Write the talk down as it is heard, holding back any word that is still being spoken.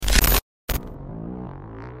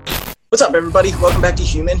What's up, everybody? Welcome back to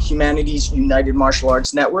Humanity's United Martial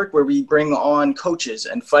Arts Network, where we bring on coaches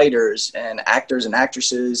and fighters and actors and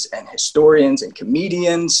actresses and historians and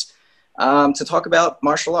comedians to talk about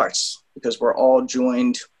martial arts, because we're all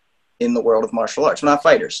joined in the world of martial arts. We're not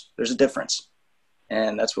fighters. There's a difference.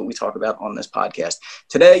 And that's what we talk about on this podcast.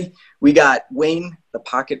 Today, we got Wayne the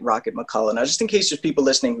Pocket Rocket McCullough. Now, just in case there's people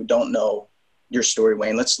listening who don't know your story,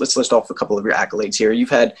 Wayne, let's list off a couple of your accolades here. You've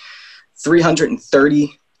had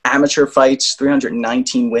 330 amateur fights,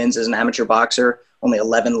 319 wins as an amateur boxer, only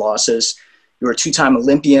 11 losses. You were a two-time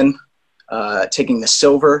Olympian, taking the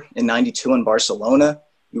silver in '92 in Barcelona.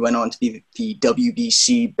 You went on to be the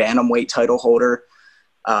WBC bantamweight title holder,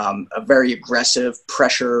 a very aggressive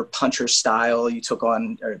pressure puncher style. You took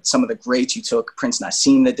on some of the greats. You took Prince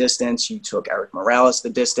Nassim the distance. You took Eric Morales the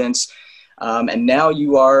distance. And now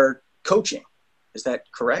you are coaching. Is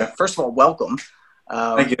that correct? Yeah. First of all, welcome.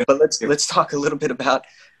 Thank you. But let's talk a little bit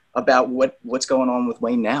about what's going on with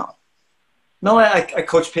Wayne now. No, I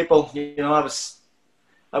coach people. You know,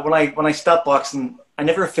 when I stopped boxing, I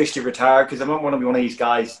never officially retired because I don't want to be one of these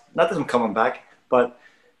guys. Not that I'm coming back, but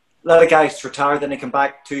a lot of guys retire, then they come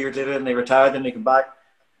back 2 years later, and they retire, then they come back.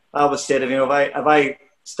 I always said, if I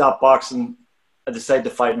stop boxing, I decide to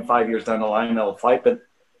fight in 5 years down the line, I'll fight. But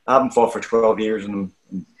I haven't fought for 12 years, and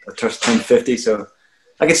I just turned 50, so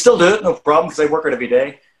I can still do it, no problem, because I work it every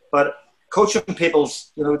day. But coaching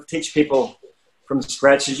people's, teach people from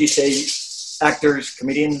scratch, as you say, actors,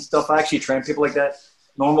 comedians, stuff. I actually train people like that.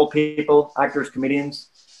 Normal people, actors, comedians,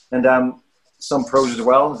 and some pros as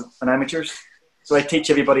well, and amateurs. So I teach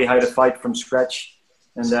everybody how to fight from scratch.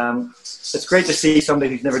 And it's great to see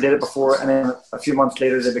somebody who's never did it before, and then a few months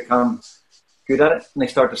later they become good at it, and they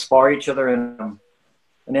start to spar each other, and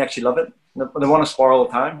they actually love it. They want to spar all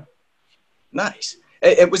the time. Nice.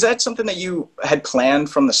 Was that something that you had planned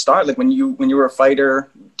from the start? Like when you were a fighter,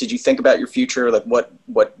 did you think about your future, like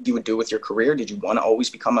what you would do with your career? Did you want to always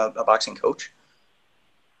become a boxing coach?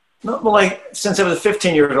 No, well, since I was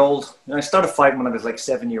 15 years old, I started fighting when I was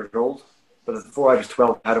 7 years old. But before I was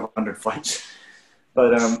 12, I had 100 fights.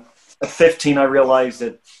 But at 15, I realized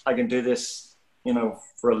that I can do this,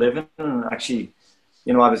 for a living. And actually,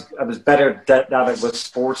 I was better at that with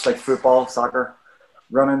sports like football, soccer,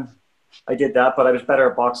 running. I did that, but I was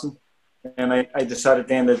better at boxing. And I decided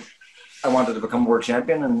then that I wanted to become world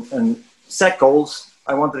champion and set goals.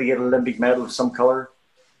 I wanted to get an Olympic medal of some color,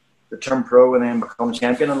 to turn pro, and then become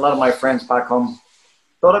champion. And a lot of my friends back home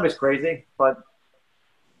thought I was crazy, but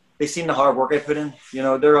they seen the hard work I put in.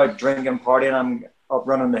 They're out drinking, partying. I'm up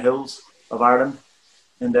running the hills of Ireland.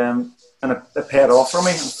 And it paid off for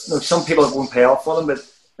me. Some people it won't pay off for them, but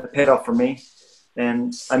it paid off for me.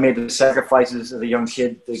 And I made the sacrifices as a young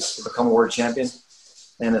kid to become a world champion.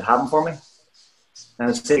 And it happened for me. And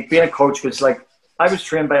it's like being a coach was like, I was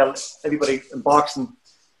trained by everybody in boxing.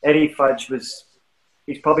 Eddie Fudge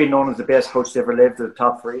he's probably known as the best coach that ever lived, the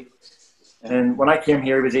top three. And when I came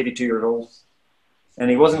here, he was 82 years old. And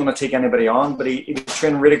he wasn't going to take anybody on, but he was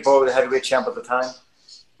training Riddick Bowe, the heavyweight champ at the time,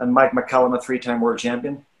 and Mike McCallum, a 3-time world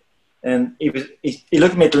champion. And he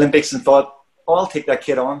looked at me at the Olympics and thought, oh, I'll take that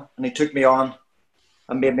kid on. And he took me on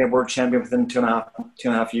and made me a world champion within two and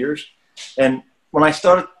a half years. And when I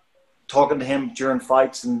started talking to him during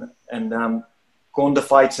fights and going to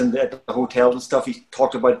fights and at the hotels and stuff, he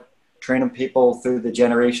talked about training people through the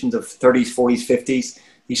generations of 30s, 40s, 50s.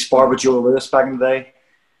 He sparred with Joe Lewis back in the day.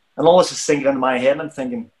 And all this is sinking into my head, and I'm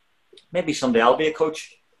thinking, maybe someday I'll be a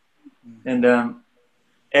coach. And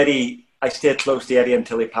Eddie, I stayed close to Eddie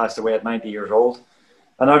until he passed away at 90 years old.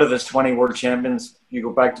 And out of his 20 world champions, you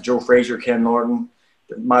go back to Joe Frazier, Ken Norton,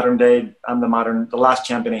 the modern day, I'm the last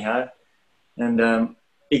champion he had. And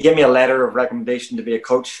he gave me a letter of recommendation to be a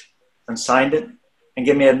coach and signed it, and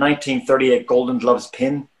gave me a 1938 Golden Gloves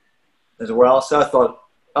pin as well. So I thought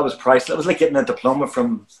that was priceless. It was like getting a diploma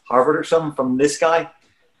from Harvard or something from this guy.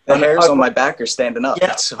 The hairs on my back are standing up.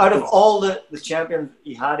 Yeah, out of all the champions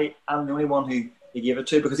he had, I'm the only one who he gave it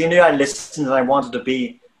to, because he knew I listened and I wanted to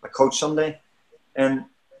be a coach someday. And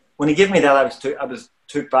when he gave me that, I was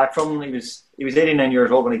took back from him. He was 89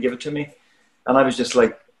 years old when he gave it to me, and I was just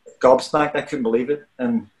like gobsmacked. I couldn't believe it.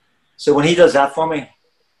 And so when he does that for me,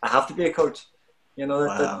 I have to be a coach.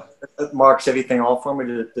 Wow. That marks everything off for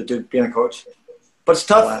me to do being a coach. But it's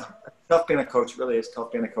tough. Wow. It's tough being a coach. It really is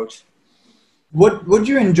tough being a coach. What do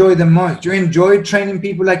you enjoy the most? Do you enjoy training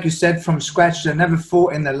people, like you said, from scratch that never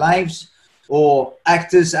fought in their lives, or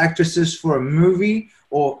actors, actresses for a movie,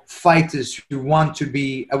 or fighters who want to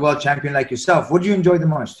be a world champion like yourself? What do you enjoy the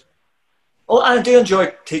most? Well, I do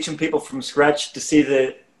enjoy teaching people from scratch to see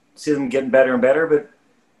them getting better and better, but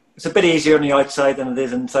it's a bit easier on the outside than it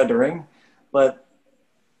is inside the ring. But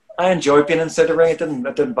I enjoyed being inside the ring. It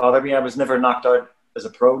didn't bother me. I was never knocked out as a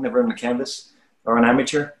pro, never on the canvas or an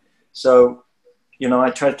amateur. So, you know,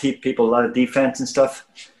 I try to teach people a lot of defense and stuff.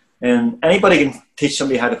 And anybody can teach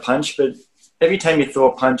somebody how to punch, but every time you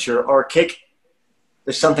throw a punch or a kick,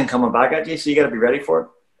 there's something coming back at you, so you got to be ready for it.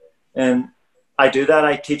 And I do that.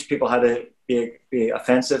 I teach people how to be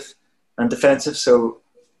offensive and defensive. So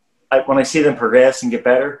when I see them progress and get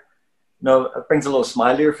better, you know, it brings a little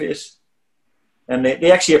smile to your face. And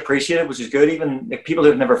they actually appreciate it, which is good. Even like people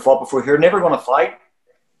who've never fought before, who are never going to fight,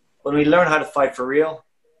 when we learn how to fight for real,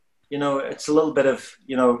 you know, it's a little bit of,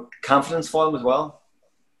 you know, confidence for them as well.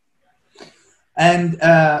 And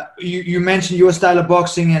you mentioned your style of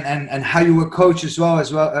boxing and how you were coached as well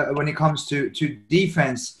when it comes to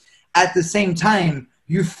defense. At the same time,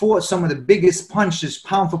 you fought some of the biggest punches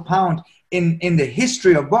pound for pound in the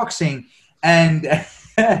history of boxing. And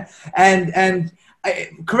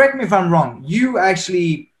correct me if I'm wrong, you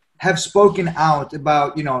actually have spoken out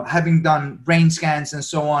about, you know, having done brain scans and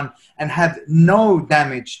so on and have no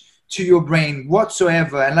damage to your brain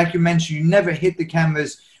whatsoever. And like you mentioned, you never hit the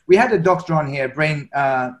canvas. We had a doctor on here, brain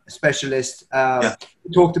specialist, who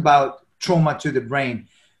talked about trauma to the brain.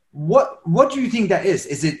 What do you think that is?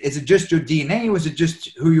 Is it just your DNA? Or is it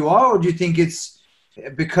just who you are? Or do you think it's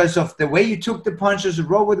because of the way you took the punches, the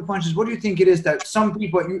roll with the punches? What do you think it is that some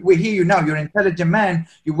people, we hear you now, you're an intelligent man,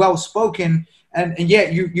 you're well-spoken, and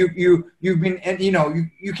yet you've been, and you know,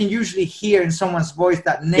 you can usually hear in someone's voice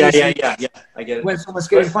that yeah, I get it. When someone's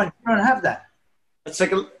getting punched. You don't have that.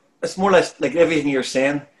 It's more or less like everything you're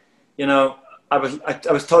saying. You know, I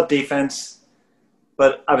was taught defense,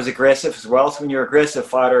 but I was aggressive as well. So when you're an aggressive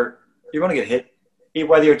fighter, you're going to get hit.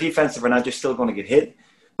 Whether you're defensive or not, you're still going to get hit.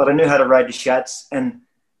 But I knew how to ride the shots. And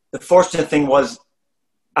the fortunate thing was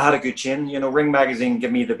I had a good chin. You know, Ring Magazine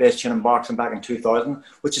gave me the best chin in boxing back in 2000,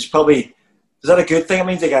 which is probably, is that a good thing? It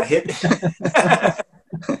means I got hit.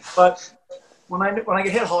 But when I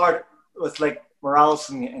get hit hard with like Morales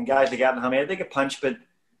and guys like that in Hamed, they get punched, but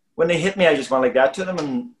when they hit me, I just went like that to them,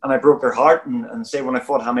 and I broke their heart. And say when I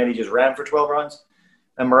fought Hamed, he just ran for 12 rounds,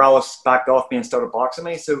 and Morales backed off me and started boxing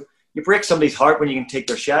me. So you break somebody's heart when you can take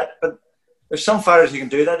their shot, but there's some fighters who can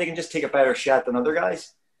do that. They can just take a better shot than other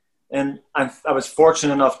guys. And I was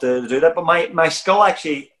fortunate enough to do that. But my skull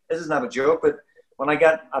actually, this is not a joke, but when I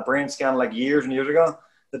got a brain scan like years and years ago,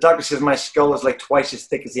 the doctor says my skull is like twice as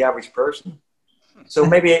thick as the average person. So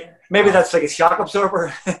maybe that's like a shock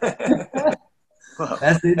absorber.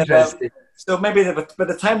 That's interesting. So maybe by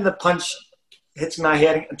the time the punch hits my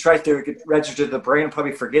head and tries to get registered to the brain,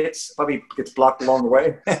 probably gets blocked along the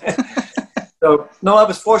way. So no, I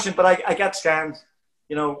was fortunate, but I got scans.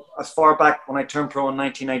 You know, as far back when I turned pro in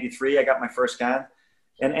 1993, I got my first scan.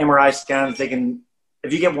 And MRI scans, they can,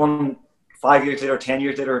 if you get one 5 years later, 10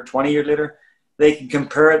 years later, or 20 years later, they can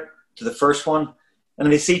compare it to the first one. And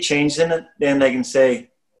if they see changes in it, then they can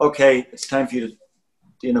say, okay, it's time for you to,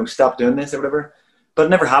 you know, stop doing this or whatever. But it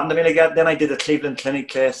never happened to me like that. Then I did a Cleveland Clinic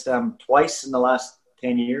test twice in the last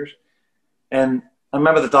 10 years. And I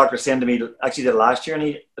remember the doctor saying to me, actually did it last year, and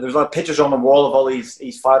there was a lot of pictures on the wall of all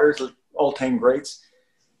these fighters, all-time greats.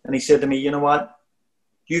 And he said to me, you know what?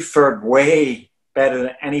 You fared way better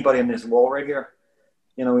than anybody on this wall right here.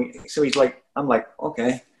 You know, so he's like, I'm like,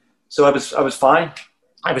 okay. So I was fine.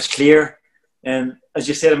 I was clear. And as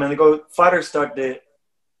you said a minute ago, fighters start to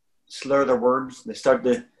slur their words. They start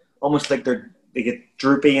to almost like they get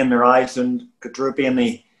droopy in their eyes and get droopy, and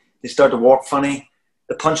they start to walk funny.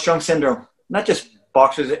 The punch drunk syndrome, not just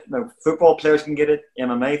boxers, you know, football players can get it,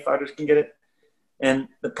 MMA fighters can get it. And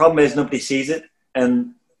the problem is nobody sees it.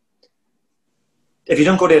 And if you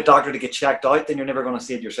don't go to a doctor to get checked out, then you're never going to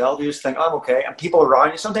see it yourself. You just think, I'm okay. And people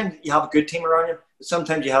around you, sometimes you have a good team around you, but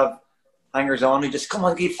sometimes you have hangers on who just come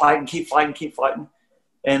on, keep fighting.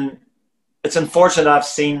 And it's unfortunate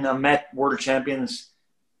I've met world champions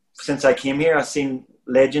since I came here. I've seen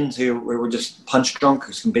legends who were just punch drunk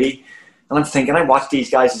as can be. And I'm thinking, I watched these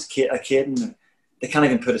guys as a kid, and they can't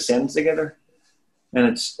even put a sentence together. And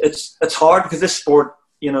it's hard because this sport,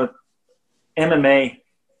 you know, MMA,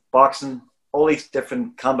 boxing, all these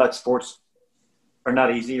different combat sports are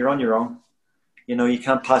not easy. You're on your own. You know, you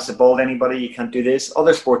can't pass the ball to anybody. You can't do this.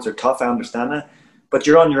 Other sports are tough. I understand that. But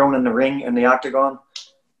you're on your own in the ring, in the octagon.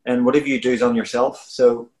 And whatever you do is on yourself.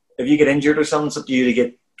 So if you get injured or something, it's up to you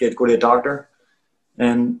to go to a doctor.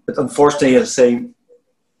 But unfortunately, as I say,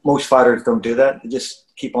 most fighters don't do that. They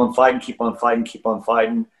just keep on fighting,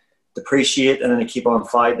 depreciate, and then they keep on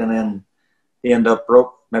fighting, and then they end up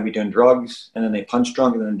broke, maybe doing drugs, and then they punch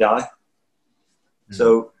drunk and then die. Mm-hmm.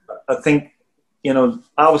 So I think, you know,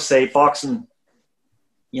 I always say boxing,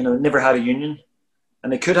 you know, never had a union.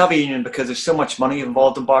 And they could have a union because there's so much money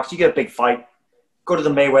involved in boxing. You get a big fight, go to the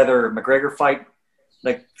Mayweather-McGregor fight,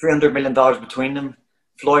 like $300 million between them.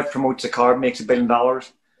 Floyd promotes a card, makes $1 billion,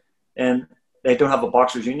 and they don't have a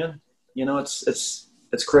boxers union. You know,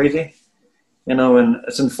 it's crazy. You know, and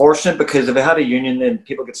it's unfortunate because if they had a union, then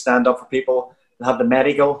people could stand up for people. They have the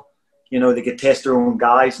medical. You know, they could test their own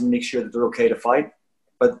guys and make sure that they're okay to fight.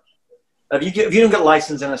 But if you don't get a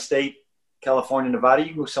license in a state, California, Nevada, you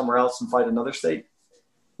can go somewhere else and fight another state.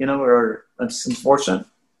 You know, or it's unfortunate.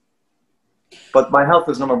 But my health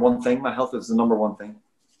is number one thing. My health is the number one thing.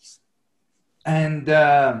 And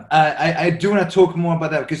I do want to talk more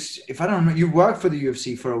about that because if I don't know, you worked for the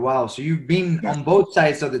UFC for a while, so you've been on both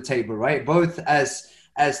sides of the table, right? Both as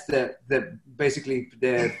the basically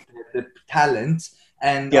the talent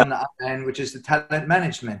and on the other end, which is the talent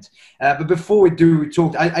management. But before we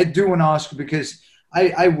talk, I do want to ask because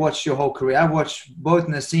I watched your whole career. I watched both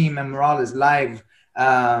Naseem and Morales live.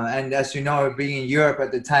 And as you know, being in Europe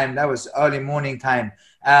at the time, that was early morning time,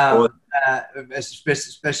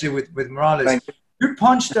 especially with Morales. You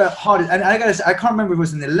punched the hardest, and I gotta say, I can't remember if it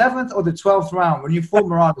was in the 11th or the 12th round when you fought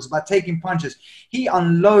Morales about taking punches. He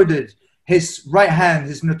unloaded his right hand,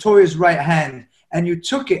 his notorious right hand, and you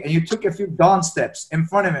took it, and you took a few dance steps in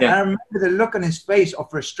front of him. Yeah. And I remember the look on his face of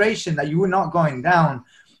frustration that you were not going down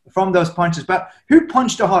from those punches. But who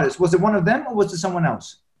punched the hardest? Was it one of them, or was it someone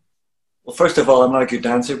else? Well, first of all, I'm not a good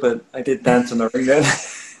dancer, but I did dance in the ring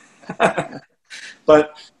then.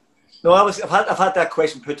 But no, I've had that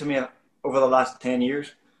question put to me over the last 10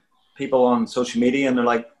 years. People on social media, and they're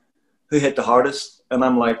like, "Who hit the hardest?" And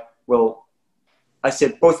I'm like, "Well," I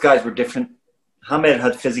said, both guys were different. Hamed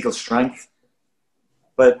had physical strength,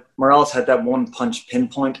 but Morales had that one punch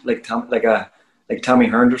pinpoint, like Tommy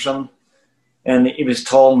Hearns or something. And he was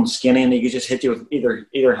tall and skinny, and he could just hit you with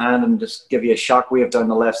either hand and just give you a shockwave down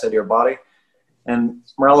the left side of your body. And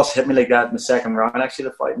Morales hit me like that in the second round, actually,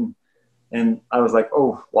 the fighting. And I was like,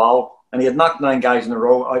 oh, wow. And he had knocked 9 guys in a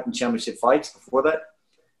row out in championship fights before that.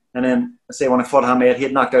 And then, I say, when I fought Hamed, he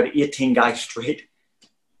had knocked out 18 guys straight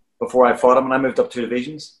before I fought him, and I moved up 2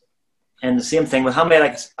 divisions. And the same thing with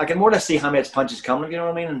Hamed, I can more or less see Hamed's punches coming, you know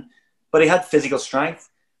what I mean? But he had physical strength.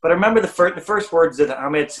 But I remember the first words that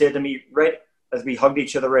Hamed said to me right as we hugged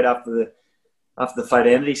each other right after the fight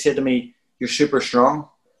ended. He said to me, "You're super strong."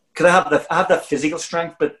 Because I have that physical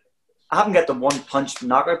strength, but I haven't got the one punch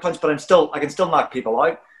knockout punch. But I can still knock people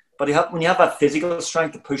out. But when you have that physical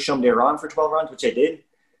strength to push somebody around for 12 rounds, which I did,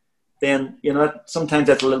 then you know sometimes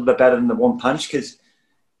that's a little bit better than the one punch. Because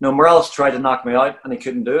Morales tried to knock me out and he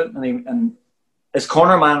couldn't do it. And his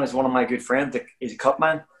corner man is one of my good friends. He's a cut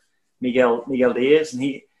man, Miguel Diaz, and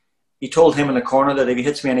he told him in the corner that if he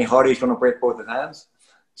hits me any harder, he's going to break both his hands.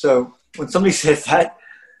 So when somebody says that,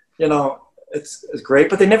 you know, it's great.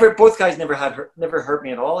 But both guys never hurt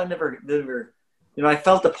me at all. I never, you know, I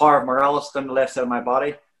felt the power of Morales down the left side of my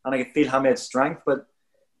body, and I could feel Hamed's strength. But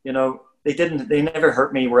you know, they never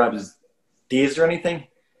hurt me where I was dazed or anything.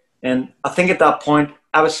 And I think at that point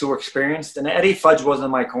I was so experienced. And Eddie Fudge wasn't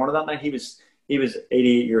in my corner that night. He was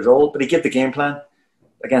 88 years old, but he gave the game plan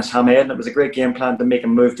against Hamed, and it was a great game plan to make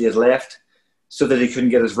him move to his left so that he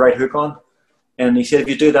couldn't get his right hook on. And he said, if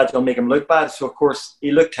you do that, you'll make him look bad. So, of course,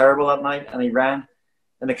 he looked terrible that night, and he ran,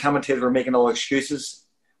 and the commentators were making all excuses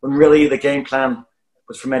when really the game plan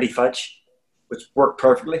was from Eddie Fudge, which worked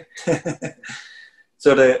perfectly.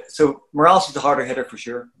 So Morales is the harder hitter for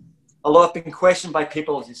sure. Although I've been questioned by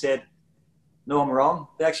people who said, no, I'm wrong.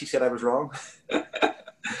 They actually said I was wrong.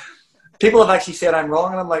 People have actually said I'm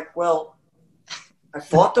wrong, and I'm like, well, I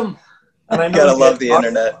fought them, and I know gotta love the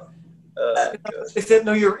internet. They said,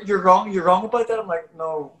 "No, you're wrong. You're wrong about that." I'm like,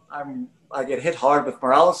 "No, I get hit hard with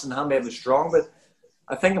Morales, and Hamed was strong, but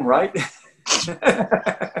I think I'm right."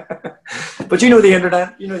 But you know the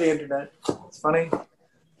internet. It's funny.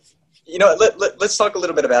 You know, let's talk a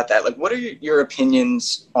little bit about that. Like, what are your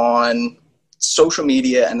opinions on social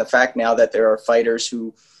media and the fact now that there are fighters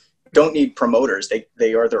who don't need promoters?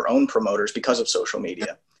 They are their own promoters because of social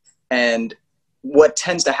media, and what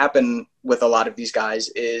tends to happen with a lot of these guys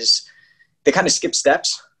is they kind of skip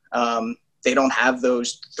steps. They don't have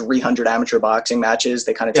those 300 amateur boxing matches.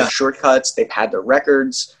 They kind of take shortcuts. They've had their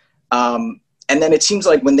records. And then it seems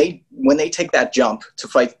like when they take that jump to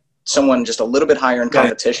fight someone just a little bit higher in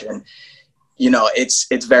competition, you know,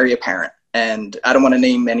 it's very apparent. And I don't want to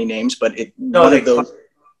name any names, but it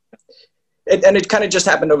kind of just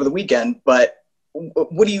happened over the weekend. But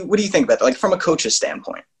what do you think about that? Like from a coach's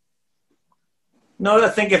standpoint? No, I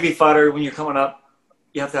think every fighter, when you're coming up,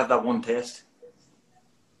 you have to have that one test.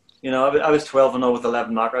 You know, I was 12-0 with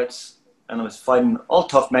 11 knockouts, and I was fighting all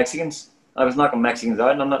tough Mexicans. I was knocking Mexicans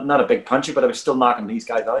out, and I'm not a big puncher, but I was still knocking these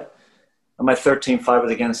guys out. And my 13th fight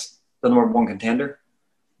was against the number one contender,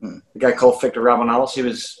 a guy called Victor Rabanales. He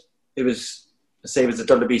was the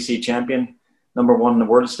WBC champion, number one in the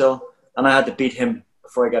world still, and I had to beat him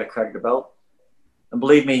before I got a crack at the belt. And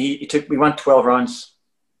believe me, we went 12 rounds,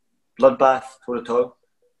 bloodbath, toe to toe,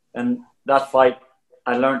 and that fight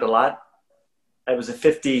I learned a lot. It was a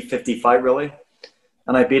 50-50 fight really,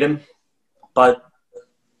 and I beat him, but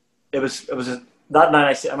that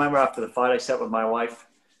night I remember after the fight I sat with my wife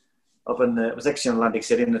up it was actually in Atlantic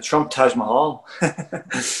City in the Trump Taj Mahal,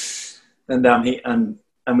 and I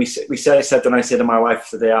said to my wife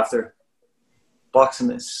the day after, boxing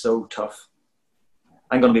is so tough.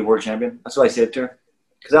 I'm going to be world champion. That's what I said to her,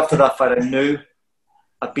 because after that fight I knew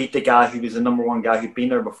I beat the guy who was the number one guy who'd been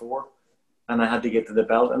there before, and I had to get to the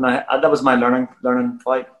belt, and that was my learning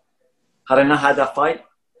fight. Had I not had that fight,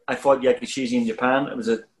 I fought Yakishizi in Japan. I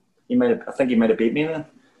think he might have beat me then,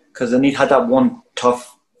 because then he had that one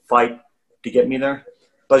tough fight to get me there.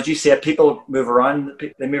 But as you said, people move around.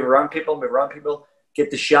 They move around people,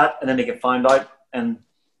 get the shot, and then they get found out. And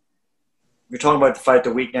you're talking about the fight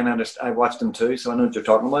the weekend. I watched them too, so I know what you're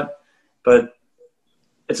talking about. But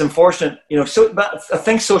it's unfortunate, but I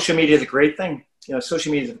think social media is a great thing.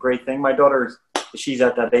 Social media is a great thing. My daughter, she's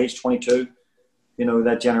at that age, 22,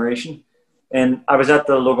 that generation. And I was at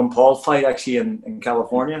the Logan Paul fight actually in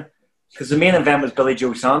California, because the main event was Billy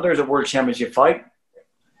Joe Saunders, a world championship fight.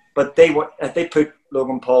 But they put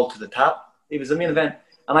Logan Paul to the top. He was the main event.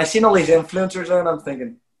 And I seen all these influencers there, and I'm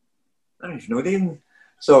thinking, I don't even know them.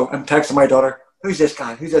 So I'm texting my daughter, who's this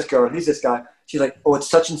guy? Who's this girl? Who's this guy? She's like, oh, it's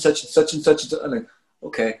such and such and such and such. I'm like,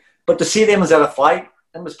 okay. But to see them as at a fight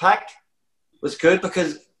and was packed was good,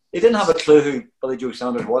 because they didn't have a clue who Billy Joe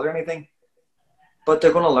Saunders was or anything. But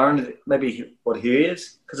they're going to learn maybe what he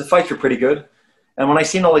is, because the fights were pretty good. And when I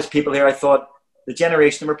seen all these people here, I thought the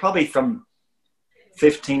generation, they were probably from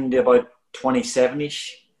 15 to about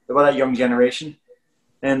 27-ish, about that young generation.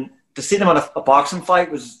 And to see them at a boxing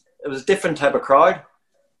fight was a different type of crowd.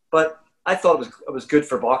 But I thought it was good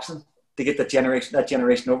for boxing to get that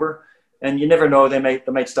generation over. And you never know, they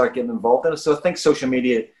might start getting involved in it. So I think social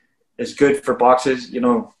media is good for boxers.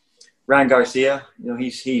 Ryan Garcia,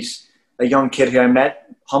 he's a young kid who I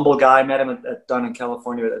met, humble guy. I met him down in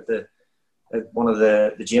California at one of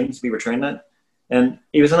the gyms we were training at. And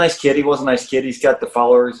he was a nice kid. He was a nice kid. He's got the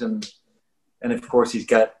followers, and of course he's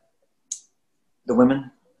got the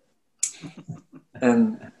women.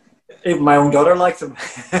 And even my own daughter likes him.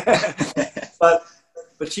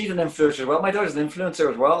 but she's an influencer as well. My daughter's an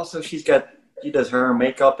influencer as well. So she does her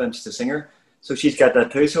makeup, and she's a singer. So she's got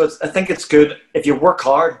that too. So I think it's good if you work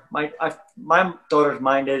hard. My daughter's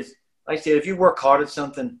mind is, I say, if you work hard at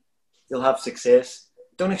something, you'll have success.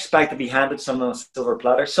 Don't expect to be handed something on a silver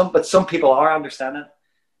platter. But some people are, understanding.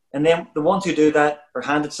 And then the ones who do that are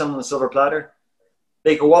handed something on a silver platter,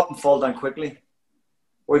 they go up and fall down quickly.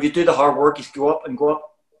 Or if you do the hard work, you go up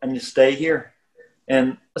and you stay here.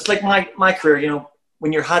 And it's like my career,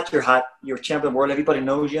 when you're hot, you're champion of the world. Everybody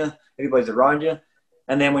knows you. Everybody's around you.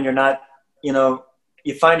 And then when you're not, you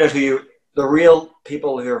find out the real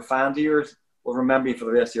people who are fans of yours will remember you for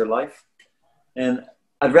the rest of your life. And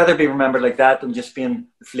I'd rather be remembered like that than just being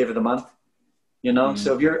the flavor of the month,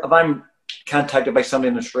 So if I'm contacted by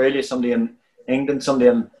somebody in Australia, somebody in England,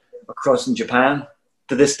 somebody across in Japan,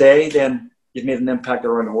 to this day, then you've made an impact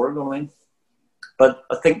around the world. You know what I mean? But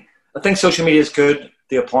I think social media is good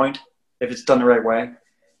to a point if it's done the right way.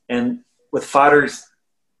 And with fighters,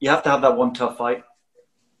 you have to have that one tough fight,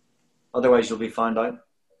 otherwise you'll be found out.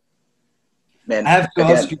 Man, I have to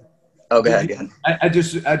ask you. Oh, go ahead. I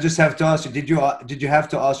just have to ask you. Did you have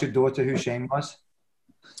to ask your daughter who Shane was?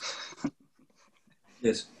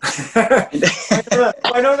 Yes.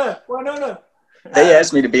 Why not? They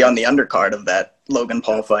asked me to be on the undercard of that Logan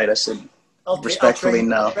Paul fight. I said, respectfully,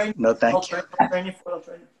 no, thank you. I'll train you.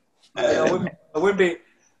 I wouldn't be.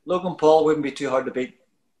 Logan Paul wouldn't be too hard to beat.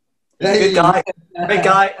 He's a good guy, big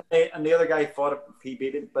guy, and the other guy fought if he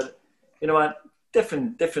beat him. But you know what?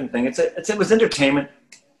 Different thing. It was entertainment.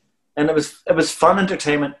 And it was fun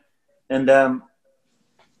entertainment, and the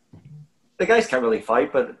guys can't really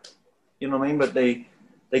fight, but you know what I mean. But they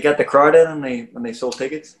got the crowd in, and they sold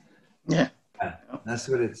tickets. Yeah, that's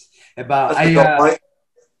what it's about.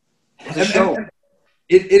 It's a show.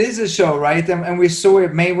 It is a show, right? And we saw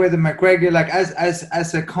it, Mayweather, McGregor. Like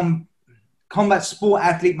as a combat sport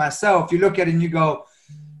athlete myself, you look at it and you go,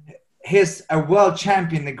 "Here's a world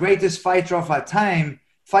champion, the greatest fighter of our time,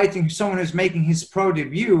 fighting someone who's making his pro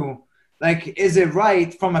debut." Like, is it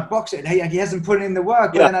right from a boxer? He hasn't put in the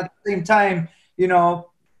work, but then at the same time,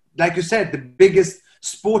 like you said, the biggest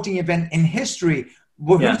sporting event in history.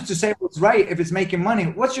 Well, who's to say what's right if it's making money?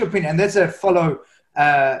 What's your opinion? And there's a fellow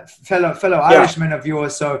Irishman of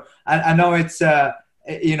yours. So I know it's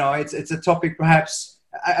it's a topic perhaps.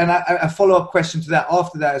 And a follow-up question to that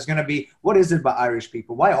after that is going to be, what is it about Irish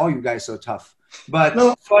people? Why are you guys so tough? But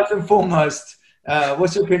first and foremost,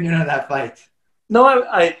 what's your opinion on that fight? No,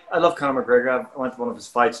 I love Conor McGregor. I went to one of his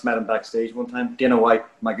fights, met him backstage one time. Dana White,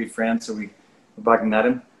 my good friend, so we were back and met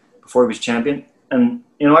him before he was champion. And,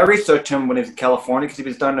 I reached out to him when he was in California because he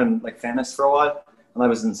was down in Venice for a while and I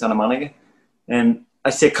was in Santa Monica. And I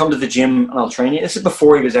said, come to the gym and I'll train you. This is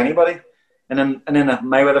before he was anybody. And then a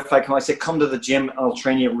Mayweather fight I said, come to the gym and I'll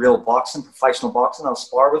train you real boxing, professional boxing. I'll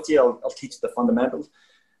spar with you. I'll teach you the fundamentals.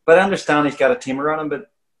 But I understand he's got a team around him.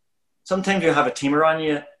 But sometimes you have a team around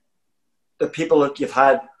you, the people that you've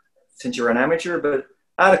had since you were an amateur. But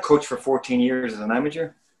I had a coach for 14 years as an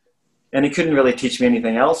amateur. And he couldn't really teach me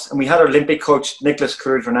anything else. And we had our Olympic coach, Nicholas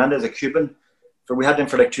Cruz Fernandez, a Cuban. We had him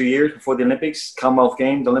for 2 years before the Olympics, Commonwealth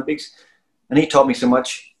Games, Olympics. And he taught me so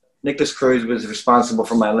much. Nicholas Cruz was responsible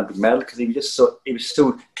for my Olympic medal because he was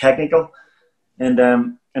so technical, and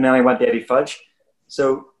then I went to Eddie Fudge.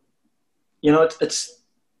 So, it's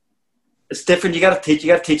different. You got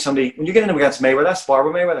to teach somebody when you get in against Mayweather. I spar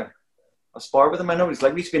with Mayweather. I spar with him. I know he's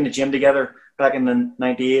like we used to be in the gym together back in the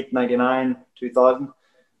 98, 99, 2000,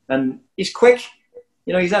 and he's quick.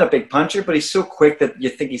 He's not a big puncher, but he's so quick that you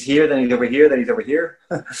think he's here, then he's over here, then he's over here.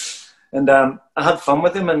 And I had fun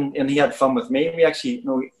with him, and he had fun with me. We actually,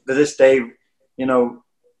 to this day,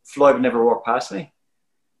 Floyd would never walk past me.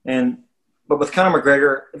 But with Conor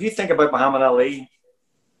McGregor, if you think about Muhammad Ali,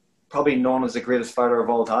 probably known as the greatest fighter of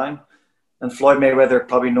all time, and Floyd Mayweather,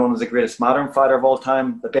 probably known as the greatest modern fighter of all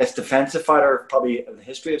time, the best defensive fighter probably in the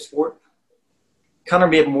history of sport. Conor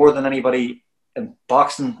made more than anybody in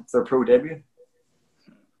boxing for their pro debut.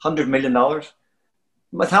 $100 million.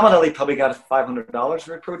 Muhammad Ali probably got $500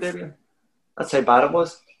 for a pro debut. That's how bad it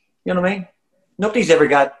was. You know what I mean? Nobody's ever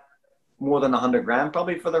got more than 100 grand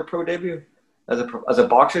probably for their pro debut as a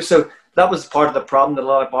boxer. So that was part of the problem that a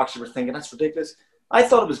lot of boxers were thinking, that's ridiculous. I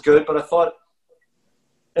thought it was good, but I thought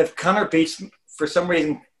if Conor beats, for some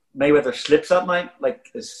reason, Mayweather slips that night, like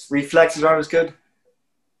his reflexes aren't as good.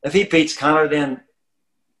 If he beats Conor, then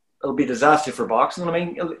it'll be a disaster for boxing. I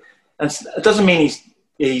mean, and it doesn't mean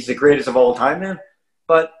he's the greatest of all time then,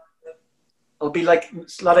 but it'll be like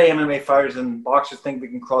a lot of MMA fighters and boxers think we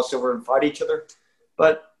can cross over and fight each other.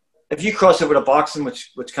 But if you cross over to boxing,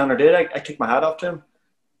 which Conor did, I take my hat off to him.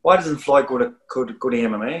 Why doesn't Floyd go to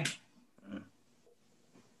MMA?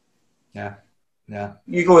 Yeah.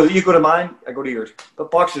 You go to mine, I go to yours.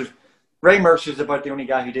 But boxers, Ray Mercer's about the only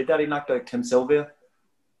guy who did that. He knocked out Tim Sylvia.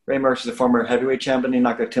 Ray Mercer's a former heavyweight champion. He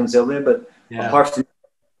knocked out Tim Sylvia. But apart from,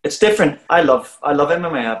 it's different. I love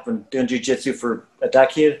MMA. I've been doing jiu-jitsu for a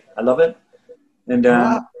decade. I love it. And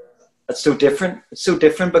it's so different. It's so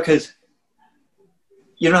different because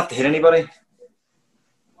you don't have to hit anybody.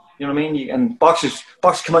 You know what I mean? And boxers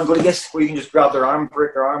come on and go to this, where you can just grab their arm,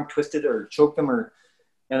 break their arm, twist it, or choke them,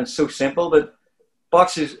 and it's so simple. But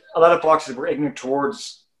a lot of boxers were ignorant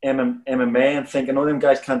towards MMA and thinking, oh, them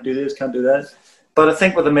guys can't do this, can't do that. But I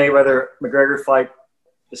think with the Mayweather-McGregor fight,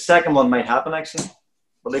 the second one might happen, actually,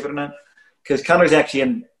 believe it or not. Because Conor's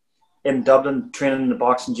actually in Dublin training in the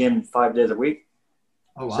boxing gym 5 days a week.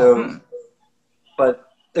 Oh, wow. So,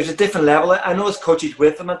 but there's a different level. I know his coach is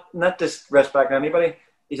with him, not disrespecting anybody.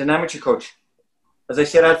 He's an amateur coach. As I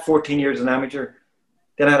said, I had 14 years as an amateur.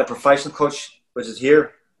 Then I had a professional coach, which is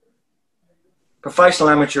here. Professional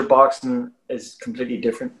amateur boxing is completely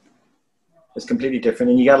different. It's completely different,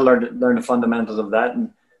 and you got to learn the fundamentals of that.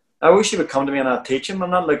 And I wish he would come to me and I'd teach him. I'm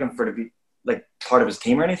not looking for to be like part of his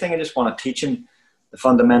team or anything. I just want to teach him the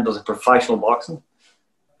fundamentals of professional boxing.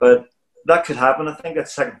 But that could happen. I think that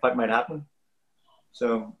second fight might happen.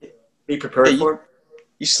 So be prepared for it.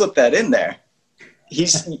 You slipped that in there.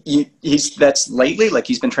 He's that's lately, like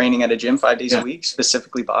he's been training at a gym 5 days a week,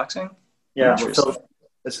 specifically boxing. Yeah, well,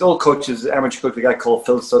 his old coach is amateur coach, a guy called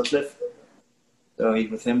Phil Sutcliffe. So he's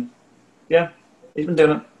with him. Yeah, he's been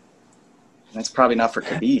doing it. That's probably not for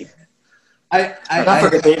Khabib. Not for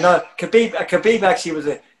Khabib. No, Khabib actually was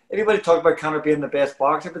everybody talked about Conor being the best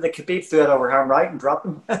boxer, but the Khabib threw it over Ham right and dropped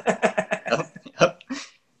him. Yep.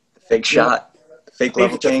 Fake shot, fake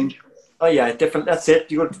level change. Oh yeah, different. That's it.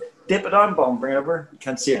 You go dip it on, bomb, bring it over. You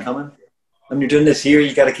can't see it coming. When you're doing this here,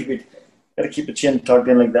 you got to keep the chin tucked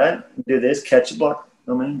in like that. Do this, catch a block.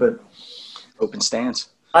 You know what I mean? But open stance.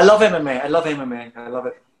 I love MMA. I love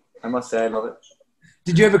it. I must say, I love it.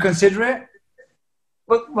 Did you ever consider it?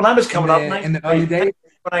 Well, when I was coming up in the early days,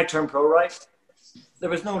 when I turned pro, right, there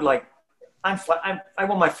was no like I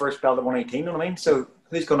won my first belt at 118. You know what I mean? So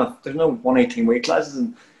there's no 118 weight classes,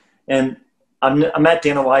 and I met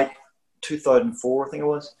Dana White 2004, I think it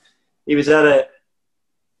was. He was at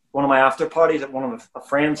one of my after parties at one of a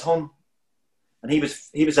friend's home, and he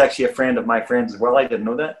was actually a friend of my friends as well. I didn't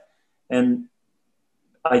know that, and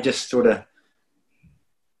I just sort of,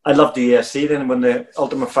 I loved the UFC. Then when the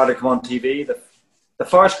Ultimate Fighter came on TV, the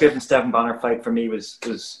Forrest Griffin Stephen Banner fight for me was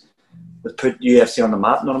put UFC on the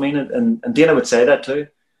map. You know what I mean? And Dana would say that too,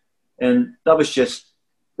 and that was just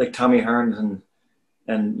like Tommy Hearns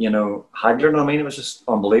and you know, Hagler. You know what I mean? It was just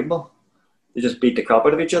unbelievable. They just beat the crap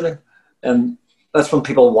out of each other, and that's when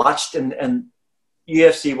people watched, and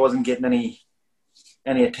UFC wasn't getting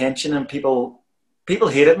any attention, and people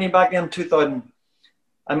hated me back then. 2000,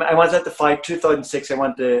 I was at the fight 2006. I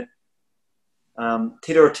went to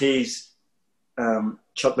Tito Ortiz,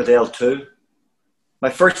 Chuck Liddell 2. My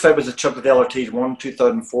first fight was a Chuck Liddell Ortiz 1,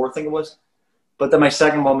 2004, I think it was. But then my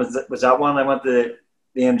second one was that one. I went to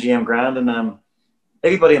the MGM Grand, and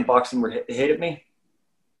everybody in boxing they hated me.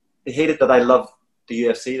 They hated that I loved the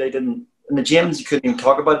UFC. They didn't. In the gyms, you couldn't even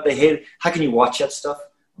talk about it. They hated, how can you watch that stuff?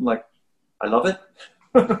 I'm like, I love it.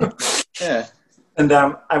 Yeah. And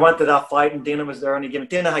I went to that fight, and Dana was there, and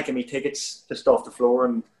Dana had given me tickets just off the floor,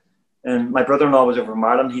 and my brother-in-law was over in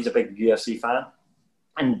Ireland. He's a big UFC fan,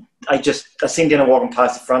 and I seen Dana walking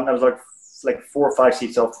past the front, and I was like 4 or 5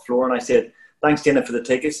 seats off the floor, and I said, "Thanks, Dana, for the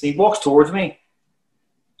tickets." And he walks towards me,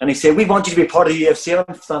 and he said, "We want you to be part of the UFC."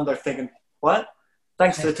 I'm standing there thinking, "What?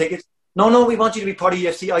 Thanks for the tickets." No, we want you to be part of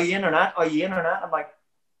UFC. Are you in or not? I'm like,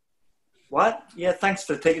 what? Yeah, thanks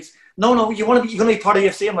for the tickets. No, you're going to be part of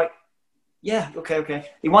UFC. I'm like, yeah, okay.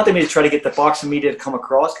 He wanted me to try to get the boxing media to come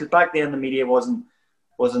across, because back then the media wasn't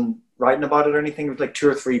writing about it or anything. It was like 2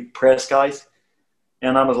 or 3 press guys,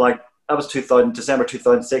 and I was like, that was December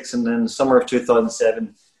 2006, and then summer of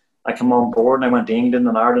 2007, I come on board, and I went to England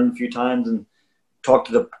and Ireland a few times and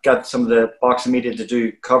got some of the boxing media to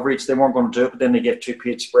do coverage. They weren't going to do it, but then they gave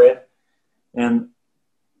 2-page spread. And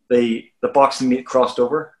the boxing media crossed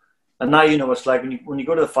over, and now you know what it's like when you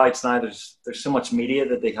go to the fights now. There's so much media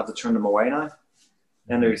that they have to turn them away now,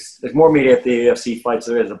 and there's more media at the UFC fights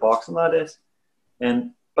than there is at boxing nowadays.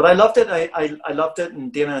 But I loved it. I loved it,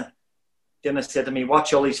 and Dana said to me,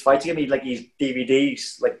 "Watch all these fights." He gave me like these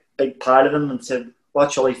DVDs, like big pile of them, and said,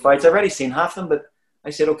 "Watch all these fights." I've already seen half of them, but I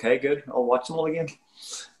said, "Okay, good. I'll watch them all again."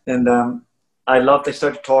 And I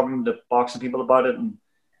started talking to boxing people about it,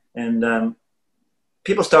 and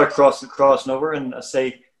people started crossing over, and I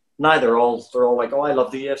say, now they're all like, "Oh, I love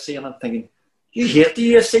the UFC," and I'm thinking, "You hate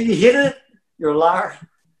the UFC? You hate it? You're a liar."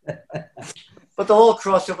 But they'll all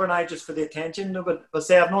cross over now just for the attention. But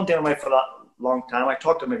say I've known Dana White for that long time. I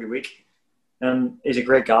talk to him every week, and he's a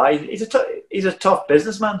great guy. He's a tough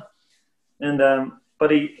businessman, and but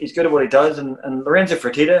he's good at what he does. And Lorenzo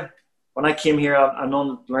Fertitta, when I came here, I've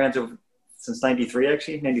known Lorenzo since '93,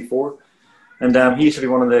 actually '94. And he used to be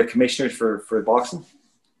one of the commissioners for boxing.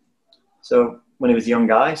 So when he was a young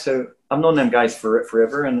guy, so I've known them guys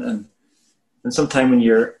forever. And sometime when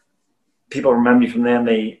people remember you from them,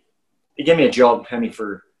 they gave me a job, pay me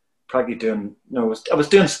for probably doing. I was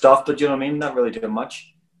doing stuff, but you know what I mean, not really doing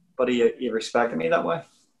much. But he respected me that way,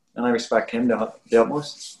 and I respect him the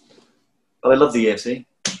utmost. But I love the UFC.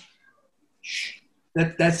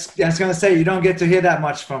 That's I was gonna say, you don't get to hear that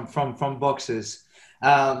much from boxers.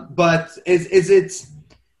 But is it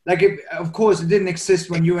like, of course it didn't exist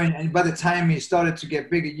when you were in, and by the time you started to get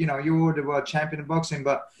bigger, you know, you were the world champion of boxing,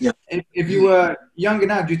 but yeah. If you were younger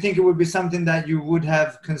now, do you think it would be something that you would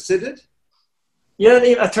have considered? Yeah,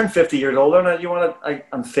 I turned 50 years older, and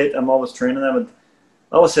I'm fit. I'm always training. I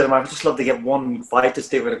always said to him, I would just love to get one fight to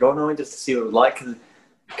stay where I go now, just to see what it was like.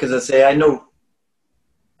 Because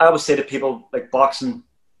I always say to people, like, boxing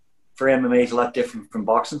for MMA is a lot different from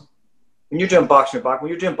boxing. When you're doing boxing for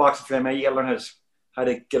MMA, you got to learn how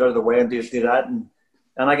to get out of the way and do that. And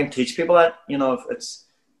I can teach people that, you know,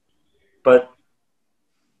 but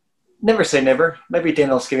never say never. Maybe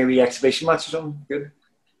Dana will give me a wee exhibition match or something. Good.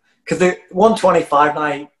 Because the 125 now,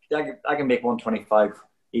 I can make 125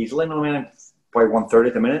 easily. You know what I mean? Probably 130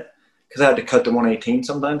 at the minute. Because I had to cut to 118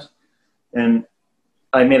 sometimes. And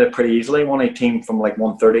I made it pretty easily, 118 from like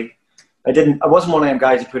 130. I wasn't one of them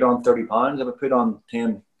guys who put on 30 pounds. I would put on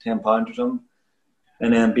 10 pounds or something,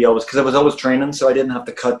 and then because I was always training, so I didn't have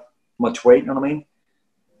to cut much weight. You know what I mean?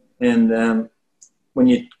 And when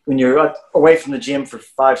you're away from the gym for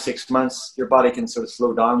 5-6 months, your body can sort of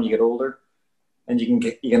slow down when you get older, and you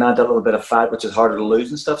can add that little bit of fat, which is harder to lose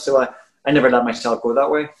and stuff. So I never let myself go that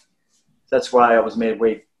way. That's why I was made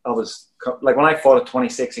weight. I was like, when I fought at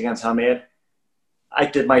 26 against Hamed,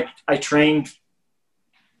 I trained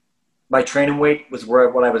my training weight was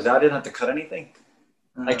what I was at. I didn't have to cut anything.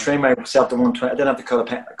 I trained myself to 120. I didn't have to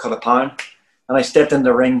cut a pound. And I stepped in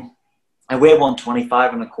the ring. I weighed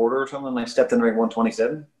 125 and a quarter or something. And I stepped in the ring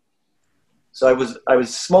 127. So I was a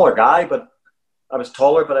smaller guy, but I was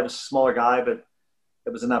taller, but I was a smaller guy, but it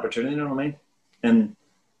was an opportunity, you know what I mean? And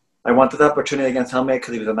I wanted the opportunity against Hamed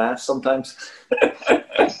because he was a mess sometimes.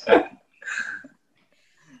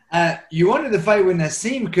 You wanted to fight with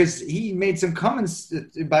Nassim because he made some comments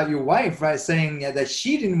about your wife, right? Saying that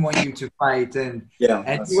she didn't want you to fight, and you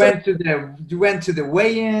went to the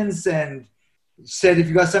weigh-ins and said, "If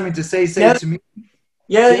you got something to say, say it to me."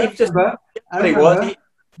 Yeah,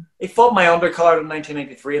 he fought my undercard in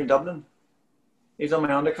 1993 in Dublin. He was on my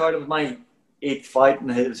undercard. It was my 8th fight,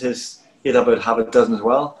 and he had about half a dozen as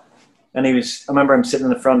well. And I remember him sitting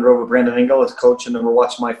in the front row with Brendan Ingle as coach, and then we're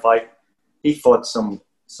watching my fight. He fought some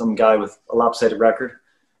guy with a lopsided record,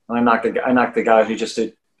 and I knocked the guy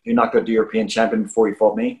who knocked out the European champion before he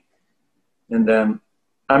fought me. And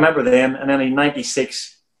I remember then, and then in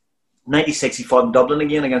 96 he fought in Dublin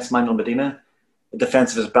again against Manuel Medina, the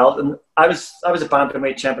defense of his belt. And I was a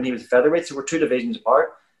bantamweight champion, he was a featherweight, so we're 2 divisions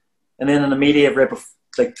apart. And then in the media,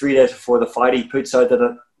 like 3 days before the fight, he puts out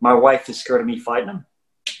that my wife is scared of me fighting him.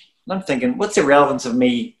 And I'm thinking, what's the relevance of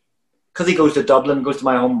me? Because he goes to Dublin, goes to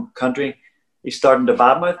my home country, he's starting to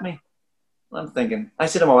badmouth me. I'm thinking, I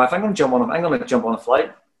said to my wife, I'm going to jump on a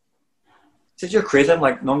flight. She said, you're crazy. I'm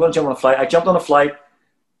like, no, I'm going to jump on a flight. I jumped on a flight.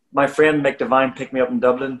 My friend Mick Devine picked me up in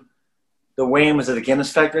Dublin. The weigh-in was at the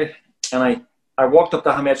Guinness factory. And I walked up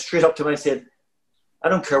to Hamed, straight up to him. I said, I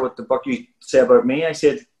don't care what the fuck you say about me. I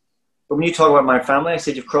said, but when you talk about my family, I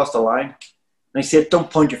said, you've crossed the line. And he said,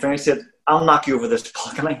 don't point your finger. I said, I'll knock you over this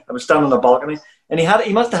balcony. I was standing on the balcony. And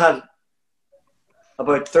he must have had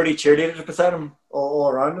about 30 cheerleaders beside him, all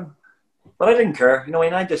around him. But I didn't care. You know,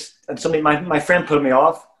 and my friend pulled me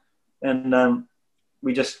off, and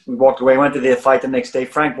we walked away. Went to the fight the next day.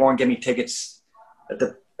 Frank Warren gave me tickets at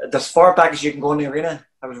as far back as you can go in the arena.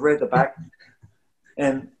 I was right at the back.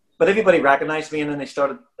 But everybody recognized me, and then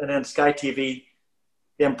Sky TV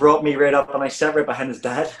then brought me right up, and I sat right behind his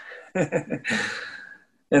dad.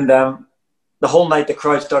 And the whole night the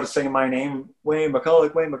crowd started singing my name, Wayne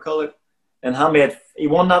McCulloch, Wayne McCulloch. And Hamed, he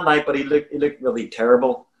won that night, but he looked really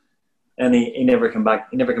terrible, and he never came back.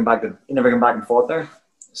 He never came back and fought there.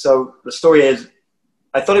 So the story is,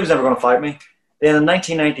 I thought he was never going to fight me. Then in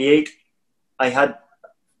 1998, I had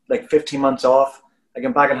like 15 months off. I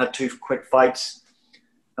came back and had 2 quick fights,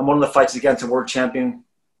 and one of the fights against a world champion,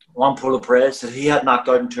 Juan Polo Perez, that he had knocked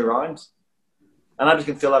out in 2 rounds. And I was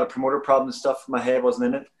going through a lot of promoter problems and stuff. My head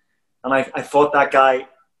wasn't in it, and I fought that guy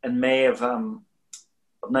in May of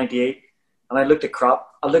 '98. And I looked at crap.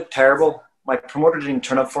 I looked terrible. My promoter didn't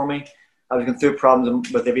turn up for me. I was going through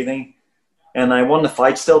problems with everything. And I won the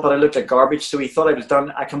fight still, but I looked like garbage. So he thought I was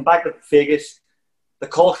done. I come back to Vegas. The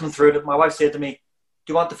call came through that my wife said to me,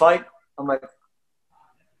 do you want to fight? I'm like,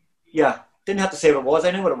 yeah. Didn't have to say what it was.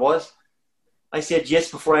 I knew what it was. I said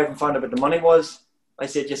yes before I even found out what the money was. I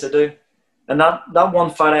said, yes, I do. And that one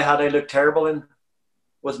fight I had, I looked terrible in,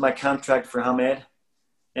 was my contract for Hamed.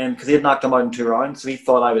 And because he had knocked him out in 2 rounds, so he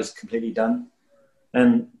thought I was completely done,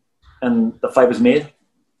 and the fight was made.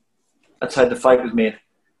 That's how the fight was made.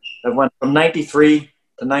 I went from 93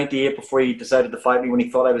 to 98 before he decided to fight me, when he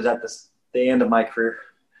thought I was at the end of my career.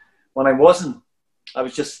 When I wasn't, I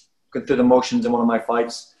was just going through the motions in one of my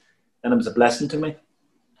fights, and it was a blessing to me.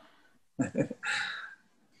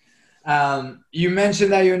 You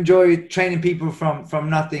mentioned that you enjoy training people from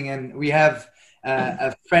nothing, and we have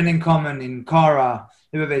a friend in common in Cara,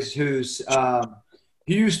 who's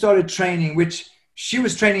who started training, which she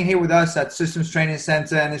was training here with us at Systems Training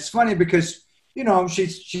Center. And it's funny because, you know,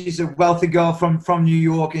 she's a wealthy girl from New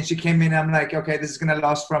York, and she came in, and I'm like, okay, this is going to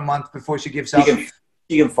last for a month before she gives up.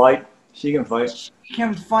 She can fight. She can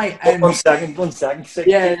fight. And one second.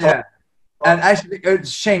 Yeah. And actually,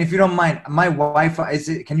 Shane, if you don't mind, my Wi-Fi,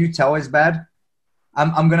 can you tell it's bad?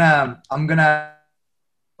 I'm gonna.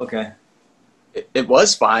 Okay. It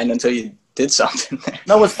was fine until you did something there.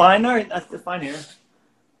 No, it's fine there. It's fine here.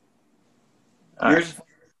 Right.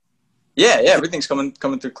 Yeah, everything's coming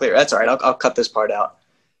through clear. That's all right. I'll cut this part out.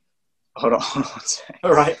 Hold on one second.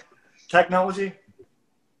 All right. Technology.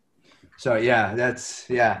 So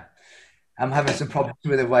I'm having some problems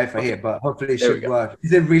with the Wi-Fi here, but hopefully it should work.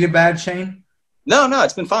 Is it really bad, Shane? No,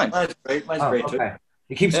 it's been fine. Mine's great. Mine's great too. Okay.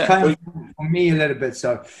 It keeps coming for me a little bit.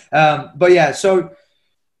 So, but yeah, so.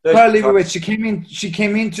 Carl Leibowitz, she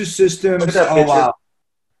came into Systems. Oh,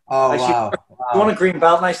 wow. You want a green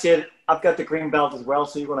belt? And I said, I've got the green belt as well,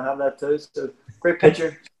 so you're going to have that too. So, great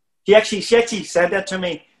picture. She actually said that to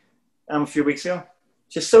me a few weeks ago.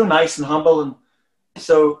 she's so nice and humble, and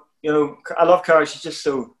so, you know, I love Cara.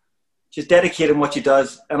 She's dedicated in what she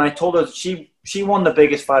does. And I told her she won the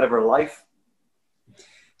biggest fight of her life.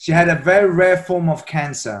 She had a very rare form of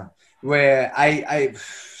cancer where I've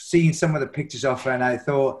seen some of the pictures of her and I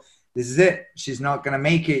thought, this is it. She's not going to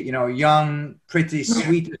make it. You know, young, pretty,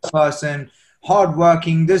 sweet person,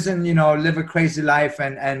 hardworking, doesn't, you know, live a crazy life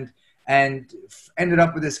and ended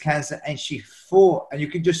up with this cancer. And she fought, and you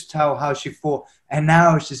could just tell how she fought. And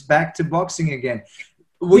now she's back to boxing again.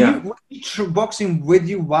 Were you boxing with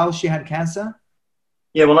you while she had cancer?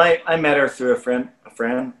 Yeah, well, I met her through a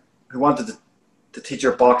friend who wanted to teach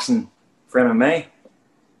her boxing for MMA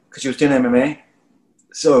because she was doing MMA.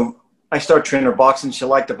 So I started training her boxing. She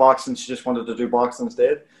liked the boxing. She just wanted to do boxing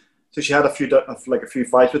instead. So she had a few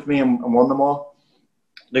fights with me and won them all.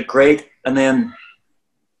 Looked great. And then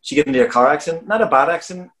she got into a car accident, not a bad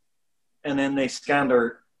accident. And then they scanned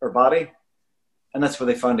her body. And that's where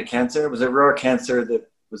they found the cancer. It was a rare cancer that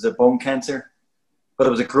was a bone cancer, but it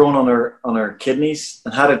was growing on her kidneys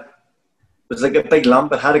and it was like a big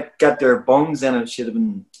lump. It had to get their bones in, and she'd have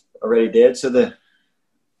been already dead. So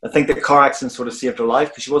I think the car accident sort of saved her life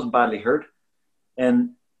because she wasn't badly hurt.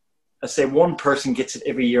 And I say one person gets it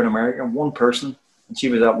every year in America, one person, and she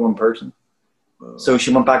was that one person. Wow. So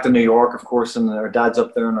she went back to New York, of course, and her dad's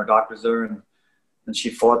up there and her doctor's there, and she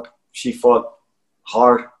fought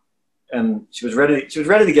hard. And she was ready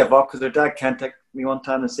to give up because her dad contacted me one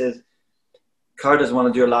time and says, Cara doesn't want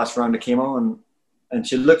to do her last round of chemo. And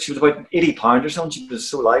she was about 80 pounds or something. She was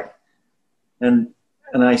so light. And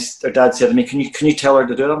her dad said to me, can you tell her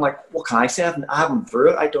to do it? I'm like, what can I say? I haven't through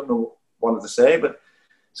it. I don't know what to say. But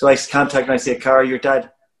so I contacted her and I said, Cara, your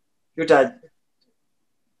dad,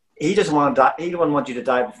 he doesn't want to die. He doesn't want you to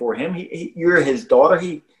die before him. You're his daughter.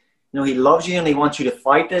 He loves you and he wants you to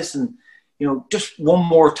fight this. And, you know, just one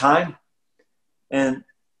more time. And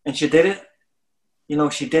she did it. You know,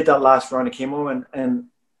 she did that last round of chemo, and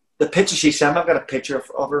the picture she sent me, I've got a picture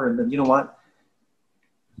of her, and you know what?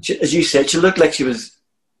 As you said, she looked like she was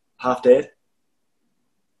half dead.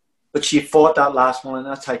 But she fought that last one, and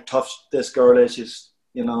that's how tough this girl is. She's,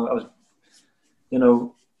 you know,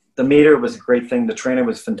 the meter was a great thing. The trainer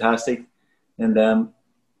was fantastic. And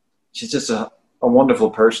she's just a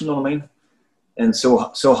wonderful person, you know what I mean? And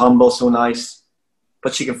so humble, so nice.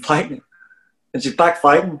 But she can fight. And she's back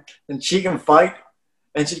fighting, and she can fight.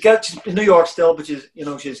 And she's in New York still, but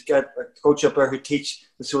she's got a coach up there who teach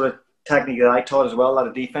the sort of technique that I taught as well, a lot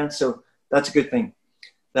of defense. So that's a good thing.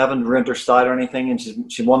 They haven't ruined her style or anything, and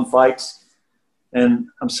she won fights. And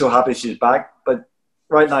I'm so happy she's back. But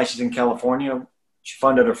right now she's in California. She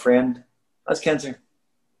found out her friend has cancer.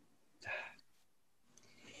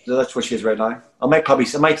 So that's where she is right now. I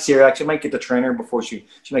might see her actually. I might get the trainer before she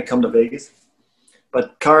might come to Vegas.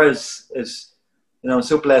 But Cara is you know, I'm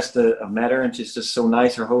so blessed to have met her, and she's just so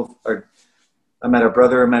nice. I met her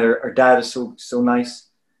brother. I met her dad is so nice,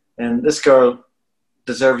 and this girl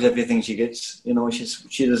deserves everything she gets. You know,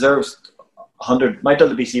 she deserves 100. My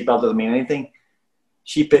WBC belt doesn't mean anything.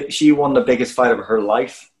 She won the biggest fight of her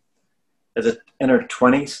life in her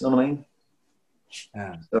 20s. You know what I mean?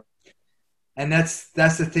 Yeah. So. And that's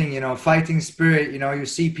the thing, you know, fighting spirit. You know, you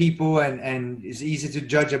see people, and it's easy to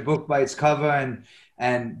judge a book by its cover,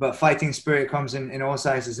 but fighting spirit comes in all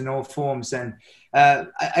sizes, in all forms. And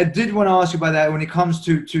I did want to ask you about that when it comes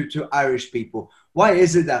to Irish people. Why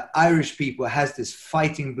is it that Irish people has this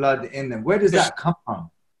fighting blood in them? Where does that come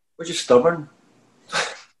from? We're just stubborn.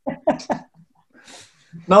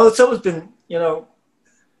 No, it's always been, you know,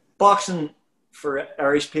 boxing for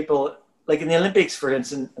Irish people. Like in the Olympics, for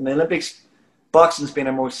instance, boxing's been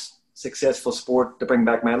our most successful sport to bring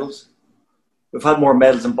back medals. We've had more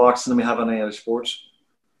medals in boxing than we have in any other sports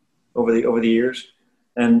over the years.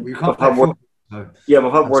 And we've had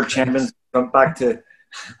world champions from back to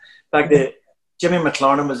Jimmy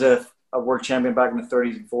McLaren was a world champion back in the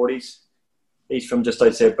 30s and 40s. He's from just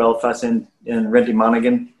outside Belfast in Renty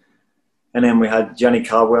Monaghan. And then we had Johnny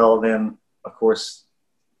Caldwell, then of course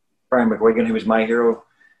Brian McGuigan, who was my hero,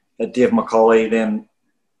 Dave McCauley,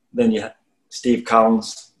 then you had Steve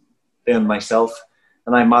Collins, then myself.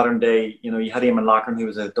 And I modern day, you know, you had Eamon Loughran, who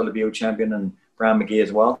was a WBO champion, and Brian McGee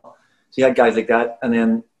as well. So you had guys like that. And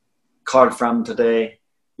then Carl Frampton today,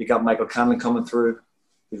 you got Michael Conlan coming through.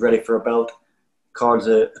 He's ready for a belt. Carl's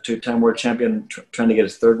a two-time world champion, trying to get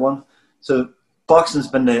his third one. So boxing's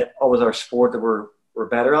been always our sport that we're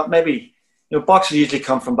better at. Maybe, you know, boxers usually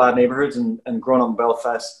come from bad neighbourhoods, and growing up in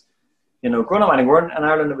Belfast, you know, growing up anywhere in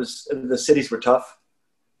Ireland, the cities were tough.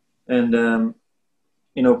 And,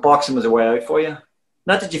 you know, boxing was a way out for you.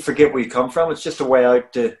 Not that you forget where you come from. It's just a way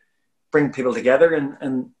out to bring people together.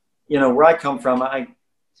 And you know, where I come from, I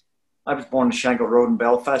I was born in Shankill Road in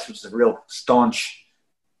Belfast, which is a real staunch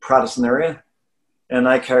Protestant area. And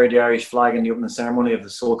I carried the Irish flag in the opening ceremony of the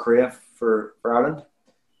Sol Cré for Ireland.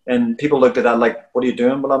 And people looked at that like, what are you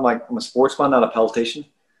doing? Well, I'm like, I'm a sportsman, not a politician.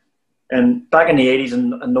 And back in the 80s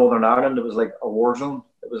in Northern Ireland, it was like a war zone.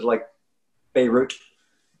 It was like Beirut.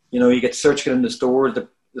 You know, you get searched in the stores,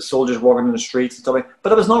 the soldiers walking in the streets and stuff like that.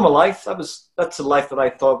 But it was normal life. That's a life that I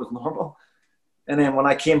thought was normal. And then when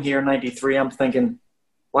I came here in 93, I'm thinking,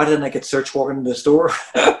 why didn't I get searched walking in the store?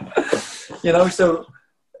 You know, so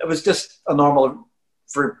it was just a normal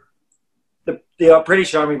for the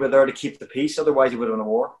British Army were there to keep the peace. Otherwise, it would have been a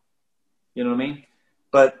war. You know what I mean?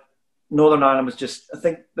 But Northern Ireland was just, I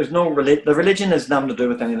think there's no the religion has nothing to do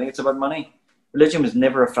with anything. It's about money. Religion was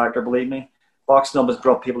never a factor, believe me. Boxing always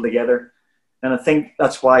brought people together. And I think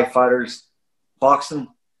that's why fighters, boxing,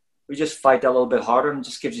 we just fight that a little bit harder and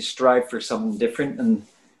just gives you strive for something different.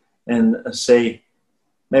 And say,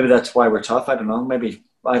 maybe that's why we're tough. I don't know. Maybe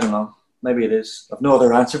it is. I've no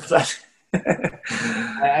other answer for that.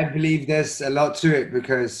 I believe there's a lot to it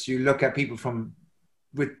because you look at people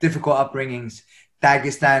with difficult upbringings,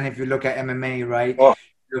 Dagestan, if you look at MMA, right? Oh.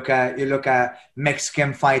 You look at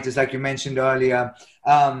Mexican fighters, like you mentioned earlier.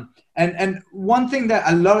 And one thing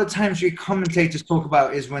that a lot of times we commentators talk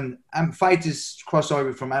about is when fighters cross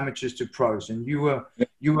over from amateurs to pros. And you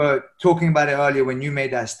were talking about it earlier when you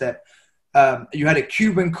made that step. You had a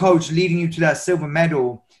Cuban coach leading you to that silver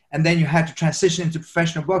medal, and then you had to transition into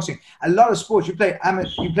professional boxing. A lot of sports, you play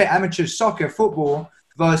amateur soccer, football,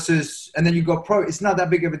 and then you go pro. It's not that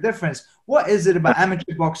big of a difference. What is it about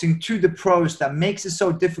amateur boxing to the pros that makes it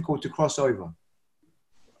so difficult to cross over?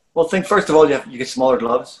 Well, first of all, you get smaller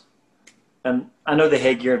gloves. And I know the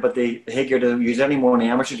headgear, but the headgear doesn't use any more in the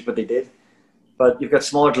amateurs, but they did. But you've got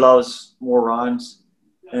smaller gloves, more rounds,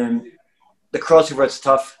 and the crossover, it's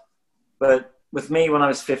tough. But with me, when I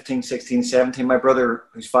was 15, 16, 17, my brother,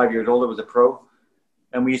 who's 5 years older, was a pro.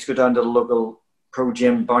 And we used to go down to the local pro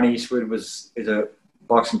gym. Barney Eastwood is a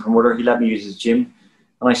boxing promoter. He let me use his gym.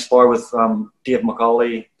 And I sparred with Dave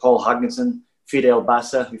McCauley, Paul Hodgkinson, Fidel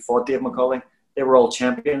Bassa, who fought Dave McCauley. They were all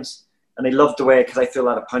champions. And they loved the way, because I threw a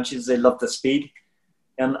lot of punches, they loved the speed.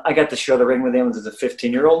 And I got to share the ring with them as a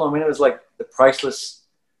 15-year-old. I mean, it was like the priceless.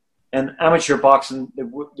 And amateur boxing, they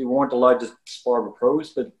weren't allowed to spar with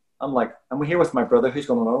pros. But I'm like, I'm here with my brother. Who's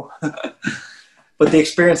going to know? But the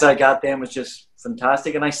experience I got then was just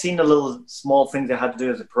fantastic. And I seen the little small things I had to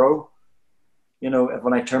do as a pro. You know,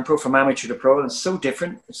 when I turned pro from amateur to pro, and it's so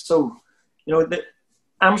different. It's so, you know, the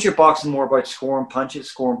amateur boxing more about scoring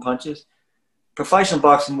punches. Professional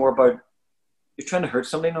boxing more about you're trying to hurt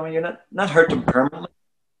somebody. I mean, you're not hurt them permanently.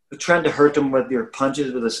 You're trying to hurt them with your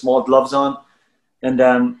punches, with the small gloves on,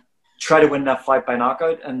 and try to win that fight by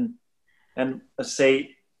knockout. And I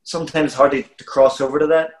say sometimes it's hard to cross over to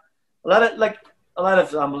that. A lot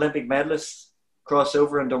of Olympic medalists cross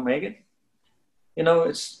over and don't make it. You know,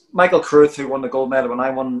 it's Michael Carruth who won the gold medal when I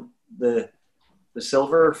won the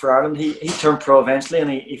silver for Ireland. He turned pro eventually, and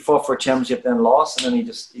he fought for a championship, then lost, and then he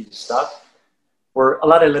just stopped. Where a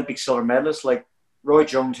lot of Olympic silver medalists, like Roy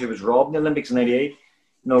Jones, who was robbed in the Olympics in '88, you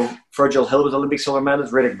know, Virgil Hill was Olympic silver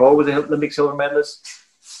medalist, Riddick Bowe was an Olympic silver medalist,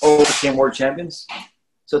 all became world champions.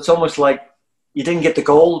 So it's almost like you didn't get the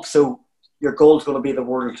gold, so your gold's going to be the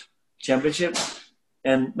world championship.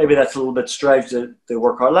 And maybe that's a little bit strive to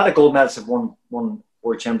work hard. A lot of gold medalists have won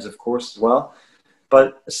world champions, of course, as well.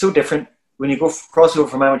 But it's so different. When you go crossover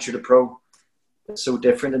from amateur to pro, it's so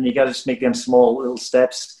different. And you got to just make them small little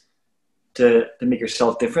steps to make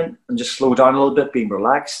yourself different and just slow down a little bit, being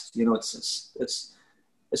relaxed. You know, it's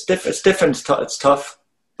different. It's tough,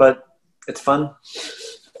 but it's fun.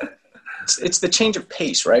 It's the change of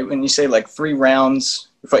pace, right? When you say like 3 rounds,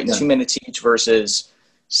 you're fighting 2 minutes each versus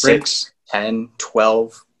 6, 10,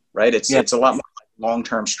 12, right? It's a lot more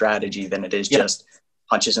long-term strategy than it is just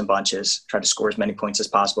punches and bunches. Try to score as many points as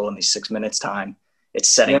possible in these 6 minutes time. It's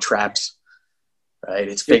setting traps, right?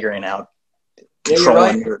 It's figuring out,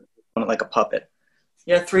 controlling your like a puppet.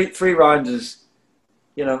 Yeah, three rounds is,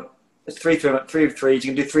 you know, it's 3 threes.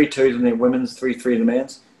 You can do 3 twos in the women's, 3 in the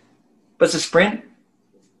men's. But it's a sprint.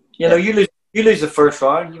 You know, you lose the first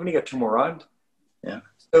round, you've only got 2 more rounds. Yeah.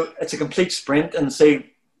 So it's a complete sprint. And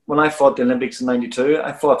say, when I fought the Olympics in '92,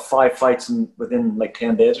 I fought 5 fights within like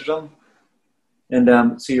 10 days or something.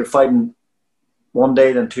 And so you're fighting one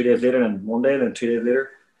day, then 2 days later, and 1 day, then 2 days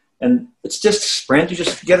later. And it's just a sprint.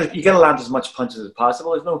 You gotta land as much punches as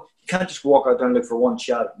possible. You can't just walk out there and look for one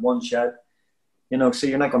shot. You know, so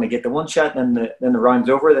you're not going to get the one shot, and then the round's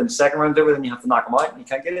over, then the second round's over, then you have to knock them out, and you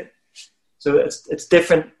can't get it. So it's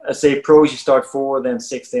different. I say pros, you start 4, then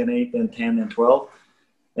 6, then 8, then 10, then 12.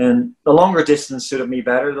 And the longer distance suited me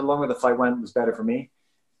better. The longer the fight went was better for me.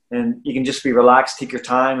 And you can just be relaxed, take your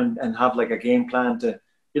time, and have like a game plan.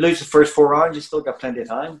 You lose the first 4 rounds, you still got plenty of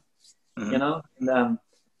time, you know. And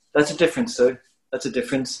that's a difference too. That's a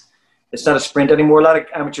difference. It's not a sprint anymore. A lot of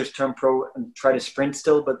amateurs turn pro and try to sprint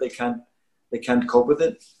still, but they can't cope with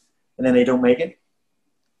it, and then they don't make it.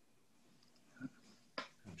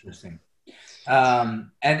 Interesting.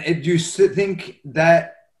 And do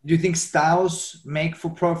you think styles make for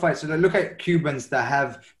pro fights? So look at Cubans that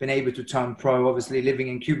have been able to turn pro. Obviously, living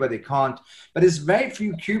in Cuba, they can't. But there's very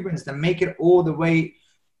few Cubans that make it all the way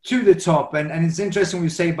to the top. And it's interesting what you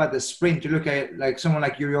say about the sprint. You look at like someone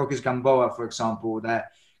like Yuriorkis Gamboa, for example,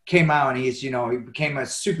 that came out and he became a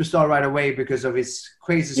superstar right away because of his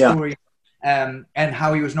crazy story and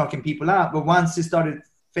how he was knocking people out. But once he started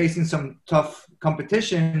facing some tough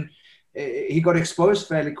competition, he got exposed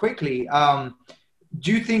fairly quickly.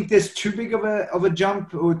 Do you think there's too big of a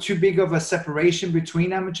jump or too big of a separation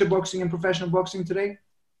between amateur boxing and professional boxing today?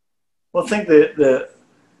 Well, I think the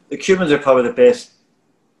Cubans are probably the best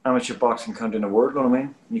amateur boxing country in the world, you know what I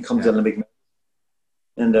mean? When you come to the Olympic.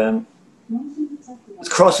 And this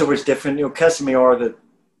crossover is different. You know, Casimir,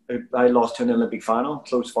 that I lost to in the Olympic final,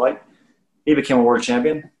 close fight. He became a world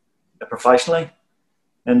champion professionally.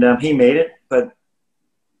 And he made it, but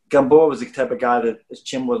Gamboa was the type of guy that his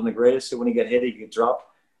chin wasn't the greatest, so when he got hit, he could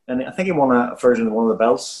drop. And I think he won a version of one of the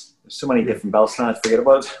belts. There's so many different belts now, I forget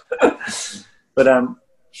about it. But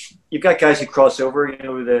you've got guys who cross over. You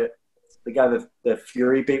know, the guy that the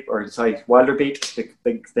Fury beat, or sorry, Wilder beat,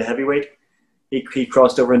 the heavyweight. He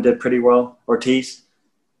crossed over and did pretty well, Ortiz.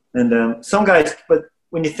 And some guys, but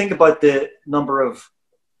when you think about the number of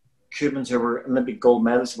Cubans who were Olympic gold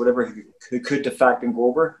medalists, whatever, who could defect and go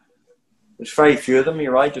over, there's very few of them.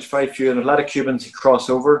 You're right. There's very few. There's a lot of Cubans who cross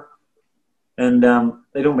over, and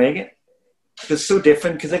they don't make it. It's so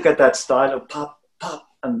different because they've got that style of pop, pop,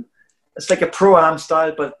 and it's like a pro-am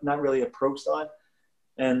style, but not really a pro style.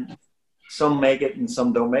 And some make it and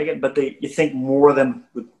some don't make it. But you think more of them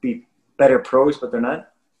would be better pros, but they're not.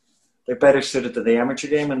 They're better suited to the amateur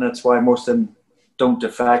game, and that's why most of them don't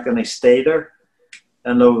defect and they stay there.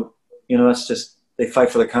 And though, you know, it's just they fight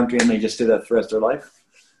for the country and they just do that for the rest of their life.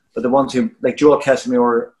 But the ones who, like Joel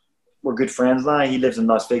Casimir, we're good friends now. He lives in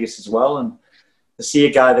Las Vegas as well. And to see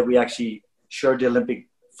a guy that we actually shared the Olympic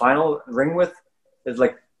final ring with is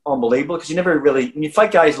like unbelievable, because you never really, when you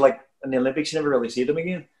fight guys like in the Olympics, you never really see them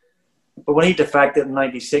again. But when he defected in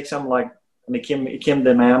 '96, I'm like, and he came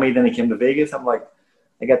to Miami, then he came to Vegas. I'm like,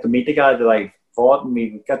 I got to meet the guy that I fought, and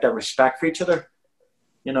we got that respect for each other.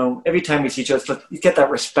 You know, every time we see each other, you get that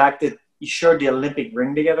respect that you shared the Olympic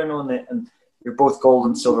ring together, you know, and you're both gold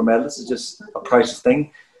and silver medalists. It's just a priceless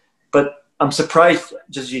thing. But I'm surprised,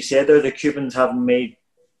 just as you said there, the Cubans haven't made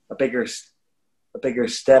a bigger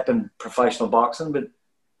step in professional boxing. But,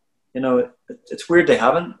 you know, it's weird they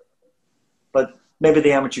haven't. But maybe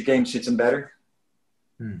the amateur game suits them better.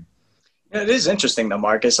 Yeah, it is interesting, though,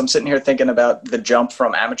 Marcus. I'm sitting here thinking about the jump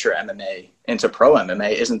from amateur MMA into pro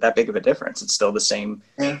MMA isn't that big of a difference. It's still the same.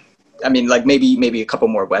 Yeah. I mean, like maybe a couple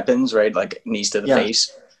more weapons, right? Like knees to the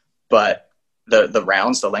face. But the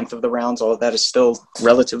rounds, the length of the rounds, all of that is still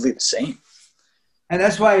relatively the same. And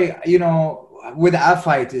that's why, you know, with our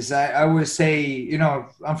fighters, I always say, you know,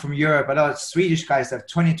 I'm from Europe, a lot of Swedish guys have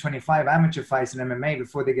 20, 25 amateur fights in MMA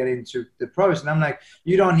before they get into the pros. And I'm like,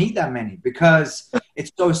 you don't need that many because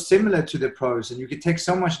it's so similar to the pros and you can take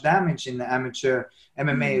so much damage in the amateur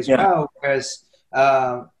MMA as well. Whereas,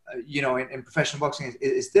 you know, in professional boxing,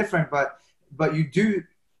 it's different, but you do,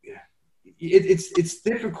 it's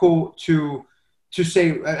difficult to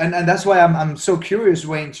say, and that's why I'm so curious,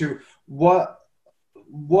 Wayne, to what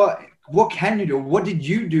can you do? What did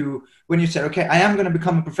you do when you said, okay, I am going to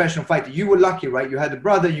become a professional fighter? You were lucky, right? You had a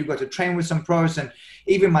brother, you got to train with some pros. And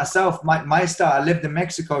even myself, my style, I lived in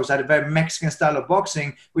Mexico, so I had a very Mexican style of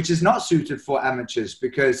boxing, which is not suited for amateurs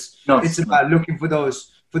because it's about looking for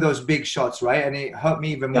those big shots, right? And it hurt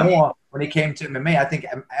me even more when it came to MMA. I think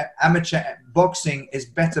amateur boxing is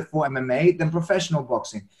better for MMA than professional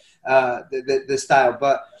boxing, the style.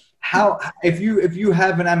 But how, if you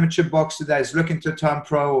have an amateur boxer that is looking to turn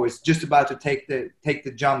pro or is just about to take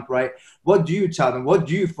the jump, right? What do you tell them? What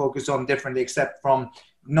do you focus on differently, except from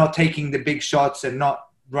not taking the big shots and not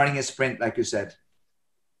running a sprint, like you said?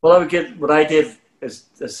 Well, what I did is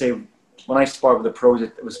to say, when I sparred with the pros,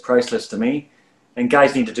 it was priceless to me. And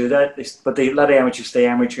guys need to do that. But they let amateurs stay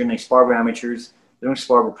amateur and they spar with amateurs. They don't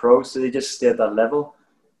spar with pros, so they just stay at that level.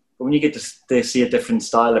 But when you get to see a different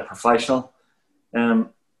style, a professional,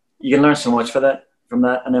 you can learn so much from that.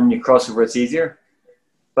 And then when you cross over, it's easier.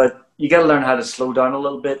 But you got to learn how to slow down a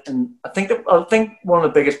little bit. And I think one of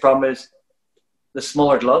the biggest problem is the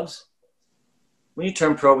smaller gloves. When you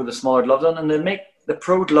turn pro with the smaller gloves on, and they make the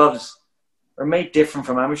pro gloves are made different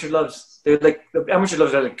from amateur gloves. They're like, the amateur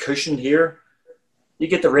gloves are like cushioned here. You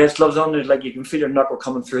get the race gloves on, they're like you can feel your knuckle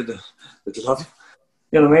coming through the glove.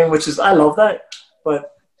 You know what I mean? Which is, I love that.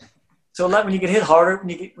 But so like when you get hit harder,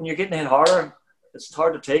 when you're getting hit harder, it's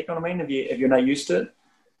hard to take. You know what I mean? If you're not used to it.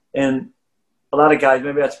 And a lot of guys,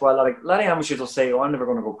 maybe that's why a lot of amateurs will say, "Oh, I'm never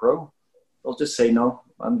going to go pro." They'll just say, "No,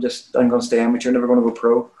 I'm going to stay amateur. Never going to go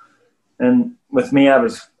pro." And with me, I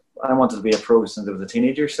wanted to be a pro since I was a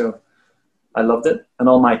teenager, so I loved it. And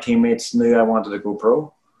all my teammates knew I wanted to go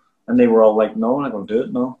pro, and they were all like, "No, I'm not going to do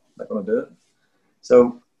it. No, I'm not going to do it."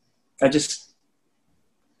 So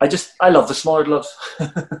I love the smaller gloves.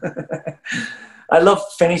 I love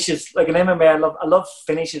finishes. Like in MMA, I love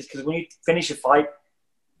finishes, because when you finish a fight,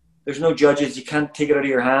 there's no judges. You can't take it out of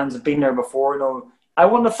your hands. I've been there before. You know, I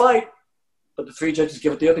won the fight, but the 3 judges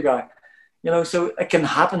give it to the other guy. You know, so it can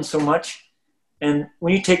happen so much. And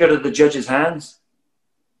when you take it out of the judge's hands,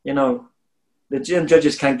 you know, the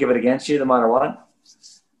judges can't give it against you no matter what.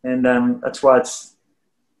 And that's why it's,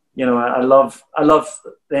 you know, I love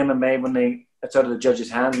the MMA when it's out of the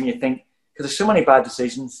judge's hands, and you think, because there's so many bad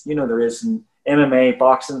decisions, you know, there is in MMA,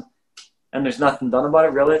 boxing, and there's nothing done about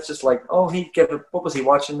it, really. It's just like, oh, what was he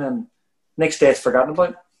watching? And next day it's forgotten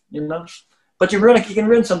about, you know. But you can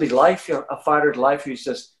ruin somebody's life, a fighter's life who's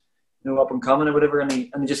just, you know, up and coming or whatever, and they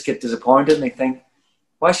just get disappointed, and they think,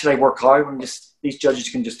 why should I work hard when these judges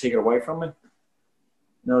can just take it away from me?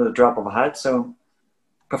 You know, the drop of a hat. So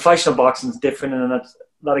professional boxing is different, and a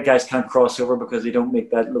lot of guys can't cross over because they don't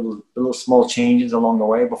make that little small changes along the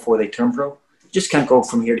way before they turn pro. You just can't go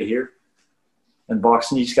from here to here. In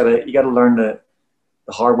boxing, you gotta learn the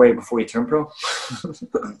hard way before you turn pro.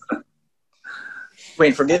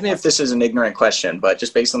 Wayne, forgive me if this is an ignorant question, but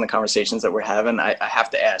just based on the conversations that we're having, I have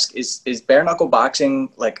to ask: Is bare knuckle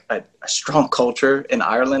boxing like a strong culture in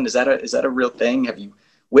Ireland? Is that a real thing? Have you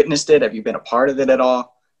witnessed it? Have you been a part of it at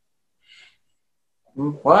all?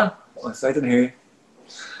 What? I didn't hear you.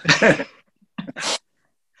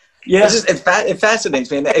 Yeah, it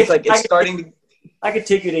fascinates me. It's like it's starting to. I could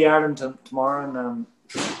take you to Ireland tomorrow and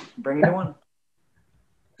bring you to one.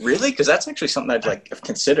 Really? Because that's actually something I'd have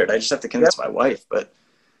considered. I just have to convince my wife, but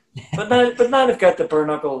now they've got the bare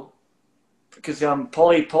knuckle, because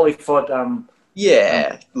Paulie fought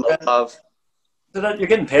love. So that you're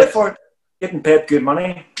getting paid for it, getting paid good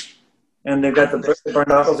money, and they've got the bare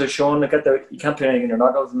knuckles are showing. You can't put anything in your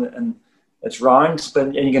knuckles, and it's rounds,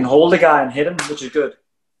 and you can hold the guy and hit him, which is good.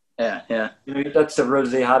 Yeah. You know, that's the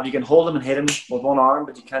rules they have. You can hold him and hit him with one arm,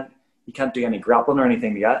 but you can't do any grappling or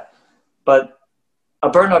anything like that. But a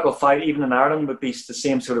bare knuckle fight, even in Ireland, would be the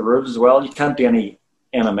same sort of rules as well. You can't do any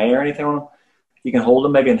MMA or anything on him. You can hold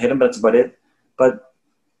him maybe and hit him, but that's about it. But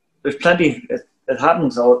there's plenty. It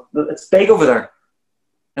happens. It's big over there,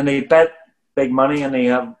 and they bet big money, and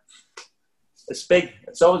it's big.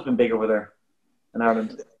 It's always been big over there in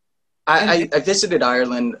Ireland. I visited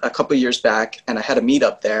Ireland a couple of years back, and I had a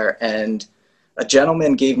meetup there, and a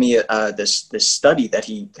gentleman gave me this study that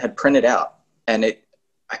he had printed out, and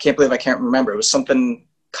I can't believe I can't remember. It was something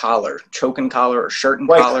choking collar or shirt and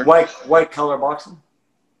collar. White collar boxing?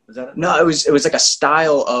 Is that it? No, it was like a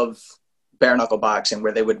style of bare knuckle boxing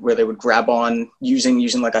where they would grab on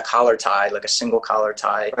using like a collar tie, like a single collar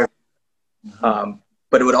tie. Mm-hmm.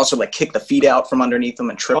 But it would also like kick the feet out from underneath them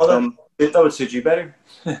and trip them. That would suit you better.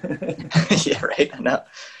 Yeah, right. I know.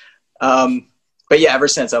 But yeah, ever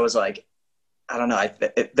since I was like, I don't know.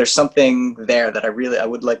 There's something there that I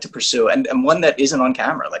would like to pursue, and one that isn't on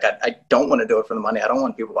camera. Like I don't want to do it for the money. I don't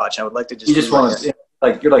want people watching. I would like to just. You just want to,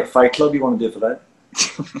 like you're like Fight Club. You want to do it for that?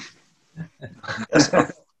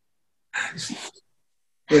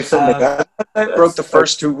 There's something like that. Broke the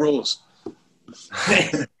first 2 rules.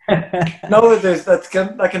 No,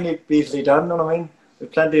 that can be easily done. You know what I mean?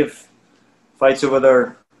 There's plenty of fights over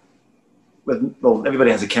there.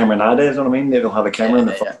 Everybody has a camera nowadays. You know what I mean? They don't have a camera in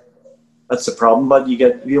the fight. That's the problem. But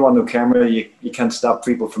if you want no camera, you can't stop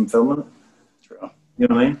people from filming. True. You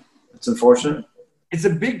know what I mean? It's unfortunate. It's a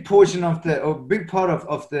big portion of big part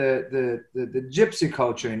of the gypsy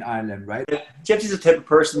culture in Ireland, right? Yeah. Gypsy's the type of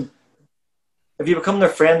person. If you become their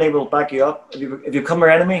friend, they will back you up. If you become their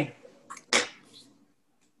enemy,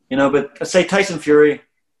 you know. But I say Tyson Fury,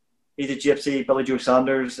 he's a gypsy. Billy Joe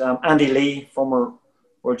Saunders, Andy Lee, former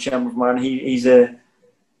world champion from Ireland, he's a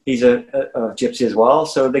gypsy as well.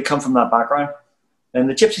 So they come from that background. And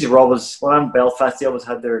the gypsies were always, when I'm in Belfast, they always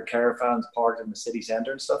had their caravans parked in the city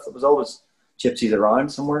centre and stuff. There was always gypsies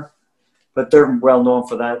around somewhere. But they're well known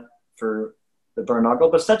for that, for bare knuckle.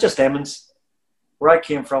 But it's not just Emmons. Where I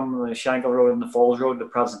came from, the Shankill Road and the Falls Road, the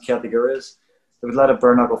present Celtic Areas, there was a lot of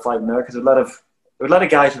bare knuckle fighting there because there were a lot of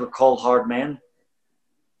guys who were called hard men,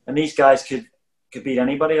 and these guys could beat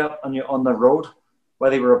anybody up on the road,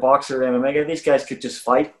 whether they were a boxer or MMA guy. These guys could just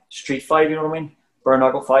fight, street fight. You know what I mean? Bare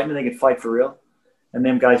knuckle fighting, and they could fight for real. And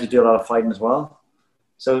them guys would do a lot of fighting as well.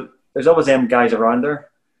 So there's always them guys around there.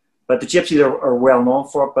 But the Gypsies are well known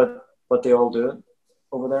for it, but they all do it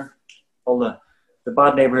over there. All the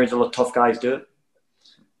bad neighborhoods, all the tough guys do it.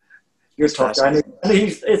 You're a tough guy.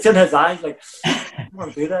 It's in his eyes. Like, I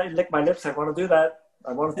want to do that. He licked my lips. I want to do that.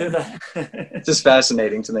 I want to do that. It's just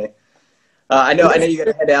fascinating to me. I know you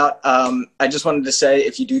got to head out. I just wanted to say,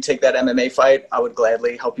 if you do take that MMA fight, I would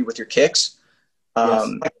gladly help you with your kicks. Yes.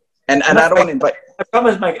 And I don't want to invite. I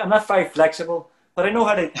promise, Mike, I'm not very flexible, but I know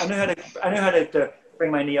how to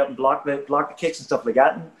bring my knee up and block the kicks and stuff like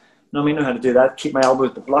that. And, I know how to do that. Keep my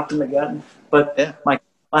elbows to block them like that. But yeah. my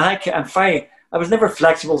high kick, I'm fine. I was never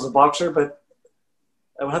flexible as a boxer, but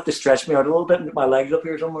I would have to stretch me out a little bit and get my legs up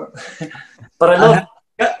here somewhere. But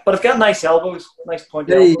but I've got nice elbows, nice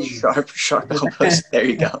pointed elbows. Sharp elbows. There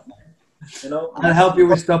you go. You know, I'll help you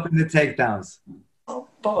with stopping the takedowns.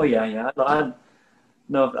 Oh yeah. I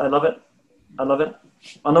love it. I love it.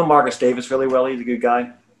 I know Marcus Davis really well. He's a good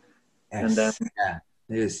guy. Yes. And yeah,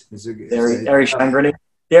 he is. The Irish hand grenade.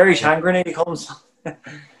 The Irish hand grenade, he comes.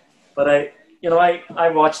 But I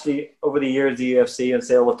watched over the years the UFC and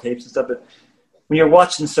say all the tapes and stuff. But when you're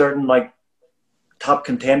watching certain like top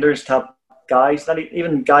contenders, top guys, not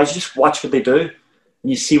even guys, you just watch what they do and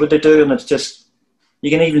you see what they do, and it's just you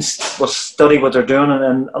can even study what they're doing.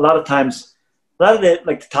 And a lot of times, a lot of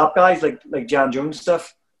the top guys like Jon Jones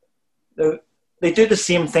stuff, they do the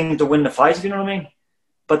same thing to win the fights, if you know what I mean.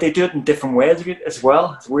 But they do it in different ways as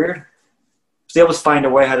well. It's weird. So they always find a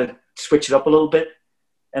way how to switch it up a little bit,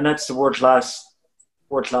 and that's the world class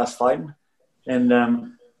fighting. And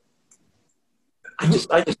I just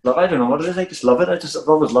love. I don't know what it is. I just love it. I've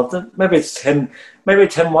always loved it. Maybe it's him. Maybe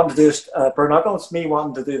it's him wanting to do bare knuckle. It's me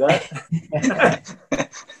wanting to do that.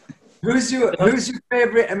 Who's your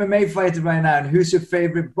favorite MMA fighter right now, and who's your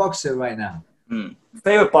favorite boxer right now?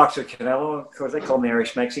 Favorite boxer, Canelo. Of course, they call him the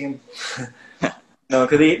Irish Mexican. No,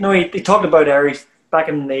 because he talked about Irish back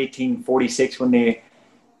in 1846 when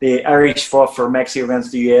the Irish fought for Mexico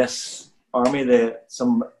against the U.S. Army,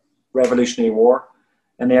 some revolutionary war,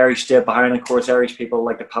 and the Irish stayed behind. Of course, Irish people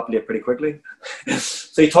like to populate pretty quickly.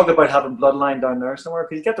 So he talked about having bloodline down there somewhere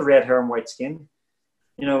because you get the red hair and white skin.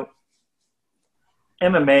 You know,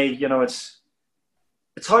 MMA. You know, it's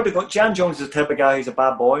hard to go. Jon Jones is the type of guy who's a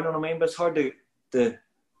bad boy. You know what I mean? But it's hard to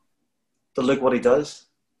look what he does.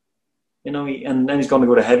 You know, and then he's going to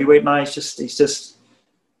go to heavyweight now. He's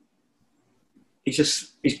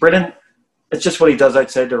brilliant. It's just what he does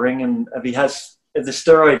outside the ring. And if the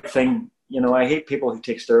steroid thing, you know, I hate people who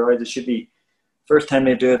take steroids. It should be first time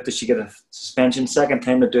they do it, they should get a suspension. Second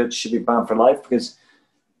time they do it, they should be banned for life, because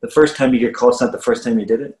the first time you get caught, it's not the first time you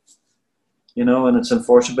did it. You know, and it's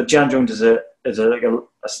unfortunate. But Jon Jones is a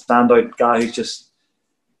standout guy who's just,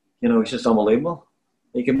 you know, he's just unbelievable.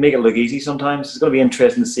 He can make it look easy sometimes. It's going to be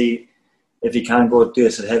interesting to see if he can go do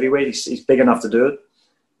this at heavyweight. He's big enough to do it.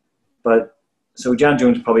 But so Jon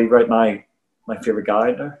Jones is probably right now my favorite guy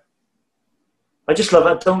out there. I just love it.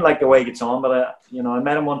 I don't like the way he gets on, but I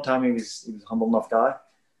met him one time. He was a humble enough guy,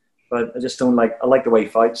 but I just don't like. I like the way he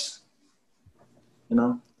fights. You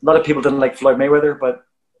know, a lot of people didn't like Floyd Mayweather, but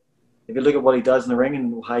if you look at what he does in the ring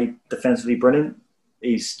and how defensively brilliant,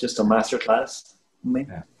 he's just a master class.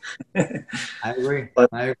 Yeah. I agree. But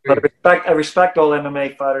I respect all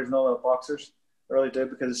MMA fighters and all the boxers. I really do,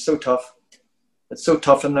 because it's so tough. It's so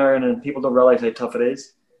tough in there, and people don't realize how tough it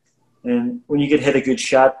is. And when you get hit a good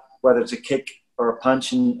shot, whether it's a kick or a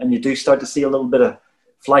punch, and you do start to see a little bit of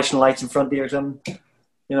flashing lights in front of you or something,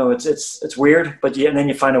 you know, it's weird. But and then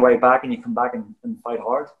you find a way back, and you come back and fight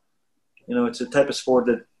hard. You know, it's a type of sport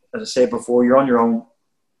that, as I said before, you're on your own.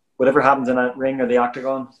 Whatever happens in that ring or the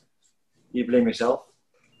octagon, you blame yourself.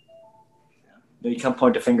 You can't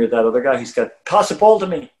point a finger at that other guy who's got, toss the ball to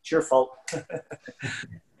me, it's your fault.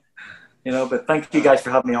 You know, but thank you guys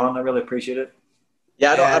for having me on. I really appreciate it.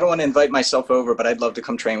 Yeah, I don't want to invite myself over, but I'd love to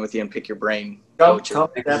come train with you and pick your brain. Come,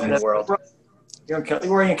 in the world. Where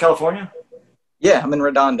are you in California? Yeah, I'm in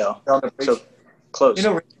Redondo. So close. You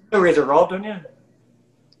know Razor Rob, don't you?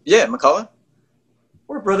 Yeah, McCullough.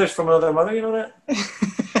 We're brothers from another mother, you know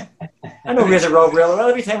that? I know Razor Rob real well.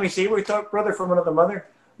 Every time we see, we talk brother from another mother.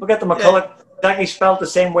 Look at the McCullough, exactly spelled the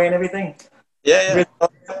same way and everything. Yeah.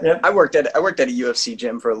 I worked at a UFC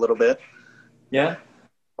gym for a little bit. Yeah.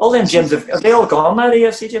 All them gyms, have they all gone now, the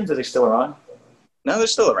UFC gyms? Are they still around? No, they're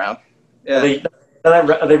still around. Yeah.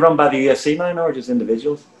 Are they run by the UFC now, or just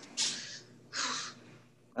individuals?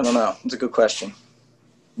 I don't know. It's a good question.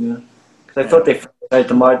 Yeah, because I thought they franchised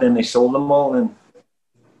them out, then they sold them all, and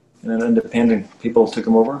then independent people took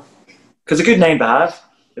them over. Because it's a good name to have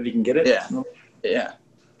if you can get it. Yeah. You know? Yeah.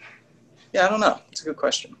 Yeah, I don't know. It's a good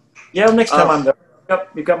question. Yeah, well, next time I'm there,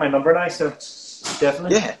 you've got my number now, so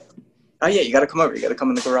definitely. Yeah. Oh, yeah, you got to come over. You got to come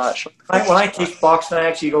in the garage. When I teach boxing, I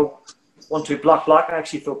actually go 1-2 block. I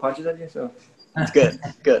actually throw punches at you, so. Good.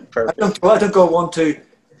 Perfect. I don't go 1-2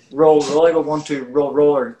 roll. I go 1-2 roll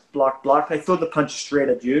or block. I throw the punch straight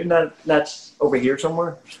at you, and that's over here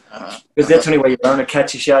somewhere. Because that's the only way you learn to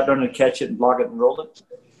catch a shot, learn to catch it and block it and roll it.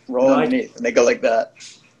 Roll underneath, and they go like that.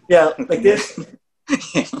 Yeah, like this.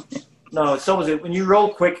 No, it's always when you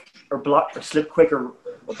roll quick or block or slip quick or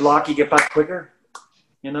block, you get back quicker.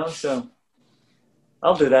 You know, so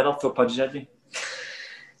I'll do that. I'll throw punches at you.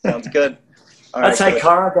 Sounds good. That's how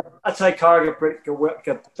Cara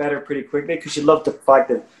get better pretty quickly because she loved the fact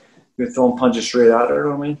that you're throwing punches straight at her. You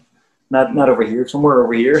know what I mean, not over here, somewhere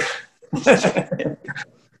over here.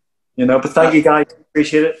 You know, but thank you guys,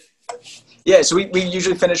 appreciate it. Yeah, so we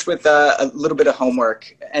usually finish with a little bit of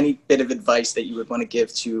homework. Any bit of advice that you would want to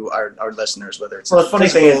give to our listeners, whether it's the funny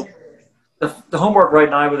thing is the homework right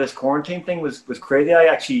now with this quarantine thing was crazy.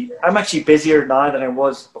 I'm actually busier now than I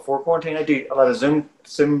was before quarantine. I do a lot of Zoom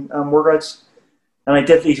workouts, and I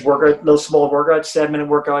did these little small workouts: 7-minute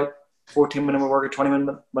workout, 14-minute workout,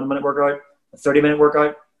 20-minute workout, a 30-minute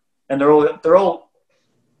workout, and they're all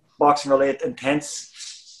boxing related,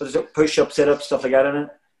 intense. But there's push-ups, sit-ups, stuff like that in it,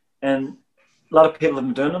 and a lot of people have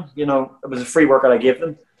been doing them. You know, it was a free workout I gave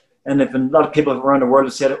them. And there've been a lot of people around the world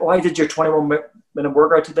who said, "Oh, I did your 21-minute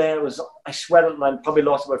workout today. I sweated and I probably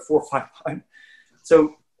lost about 4 or 5 pounds."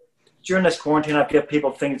 So during this quarantine, I've given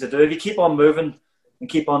people things to do. If you keep on moving and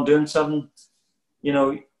keep on doing something, you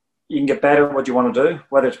know, you can get better at what you want to do,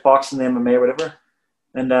 whether it's boxing, MMA, or whatever.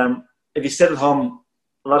 And if you sit at home,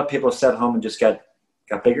 a lot of people have sat at home and just got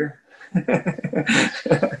bigger.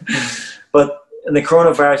 But and the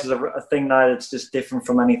coronavirus is a thing now that's just different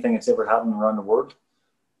from anything that's ever happened around the world.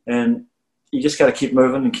 And you just got to keep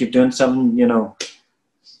moving and keep doing something, you know,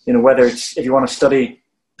 whether it's if you want to study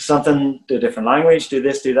something, do a different language, do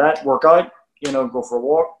this, do that, work out, you know, go for a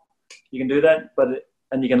walk. You can do that,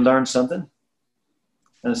 and you can learn something.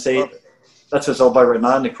 And say that's what it's all about right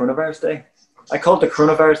now in the coronavirus day. I call it the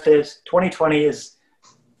coronavirus days. 2020 is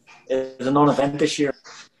a non-event this year.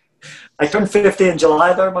 I turned 50 in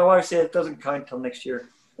July there. My wife said it doesn't count till next year.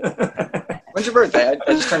 When's your birthday?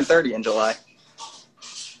 I just turned 30 in July.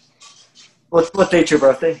 What date's your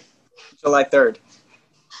birthday? July 3rd.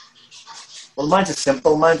 Well, mine's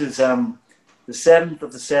simple. Mine is the 7th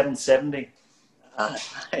of the 770.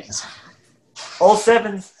 Nice. All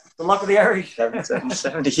sevens. The luck of the Irish.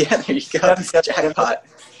 770. Yeah, there you go. Jackpot.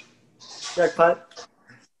 Jackpot.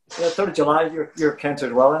 Yeah, 3rd of July. You're Cancer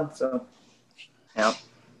as well, then. So. Yeah.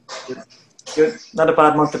 Good. Not a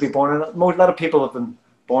bad month to be born in. A lot of people have been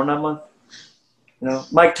born that month. You know,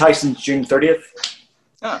 Mike Tyson's June 30th.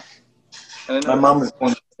 Oh. My mum was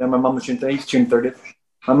born. Yeah, my mum was June 30th. He's June 30th.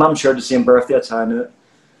 My mum shared the same birthday. That's how I knew it.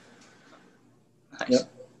 Nice. Yeah.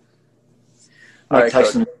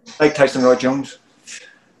 Mike Tyson, Roy Jones.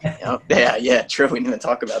 Yeah, true. We didn't even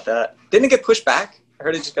talk about that. Didn't it get pushed back? I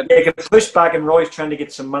heard it just got. Yeah, it got pushed back, and Roy's trying to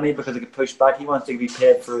get some money because it got pushed back. He wants to be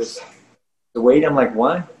paid for the weight. I'm like,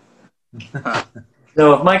 why? Huh.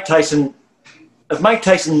 No, if Mike Tyson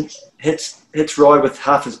hits Roy with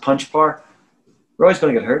half his punch power, Roy's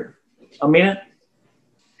going to get hurt. I mean it.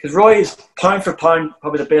 Because Roy is pound for pound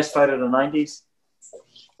probably the best fighter of the 90s.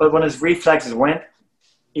 But when his reflexes went,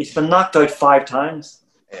 he's been knocked out 5 times.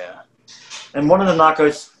 Yeah. And one of the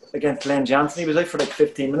knockouts against Glenn Johnson, he was out for like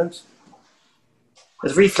 15 minutes.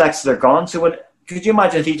 His reflexes are gone. So could you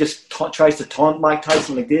imagine if he just tries to taunt Mike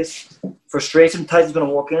Tyson like this? Frustration, Tyson's going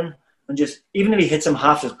to walk in and just, even if he hits him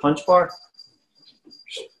half his punch bar,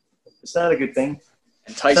 it's not a good thing.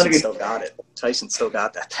 And Tyson still got it. Tyson still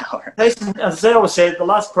got that power. Tyson, as I always say, the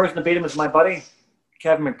last person to beat him was my buddy,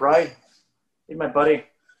 Kevin McBride. He's my buddy.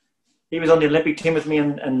 He was on the Olympic team with me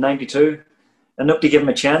in 92. And nobody gave him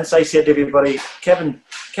a chance. I said to everybody, Kevin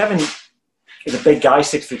is a big guy,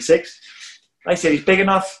 6'6". I said he's big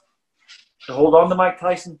enough to hold on to Mike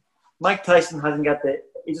Tyson. Mike Tyson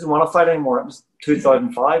he doesn't want to fight anymore. It was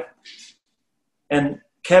 2005. And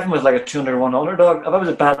Kevin was like a 201 underdog. If I was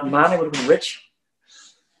a bad man, I would have been rich.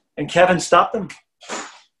 And Kevin stopped him.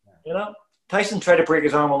 You know, Tyson tried to break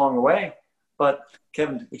his arm along the way, but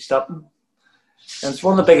he stopped him. And it's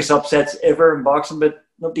one of the biggest upsets ever in boxing, but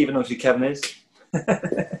nobody even knows who Kevin is.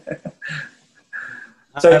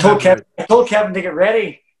 So I told Kevin to get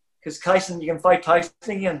ready because Tyson, you can fight Tyson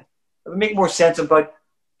again. It would make more sense about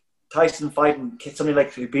Tyson fighting somebody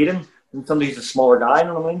like who beat him than somebody who's a smaller guy. You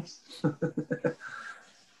know what I mean?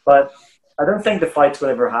 But I don't think the fights will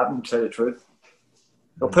ever happen. To tell the truth,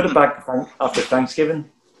 they'll put it back after Thanksgiving,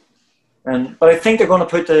 but I think they're going to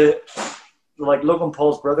put like Logan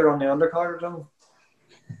Paul's brother on the undercard or something.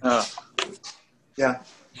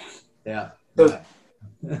 Yeah. So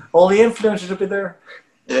all the influencers will be there.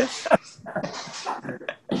 Yeah.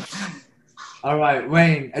 All right,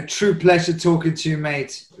 Wayne, a true pleasure talking to you,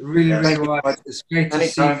 mate. Really, really was. It's great to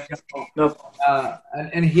see you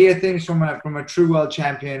and hear things from a true world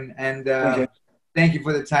champion. And thank you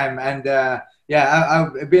for the time. And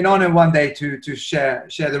I'll be an honor one day to share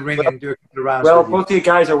the ring and do a couple of rounds. Well, both of you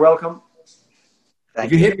guys are welcome. If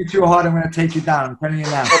you hit me too hard, I'm going to take you down. I'm telling you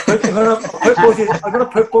now. I'm going to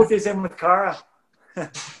put both of you in with Cara.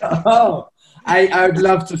 Oh, I would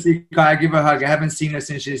love to see Cara. Give her a hug. I haven't seen her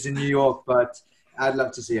since she's in New York, but I'd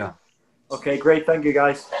love to see her. Okay, great. Thank you,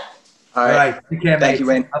 guys. All right. Take care, mate. Thank you,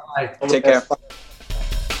 Wayne. Bye-bye. Take care.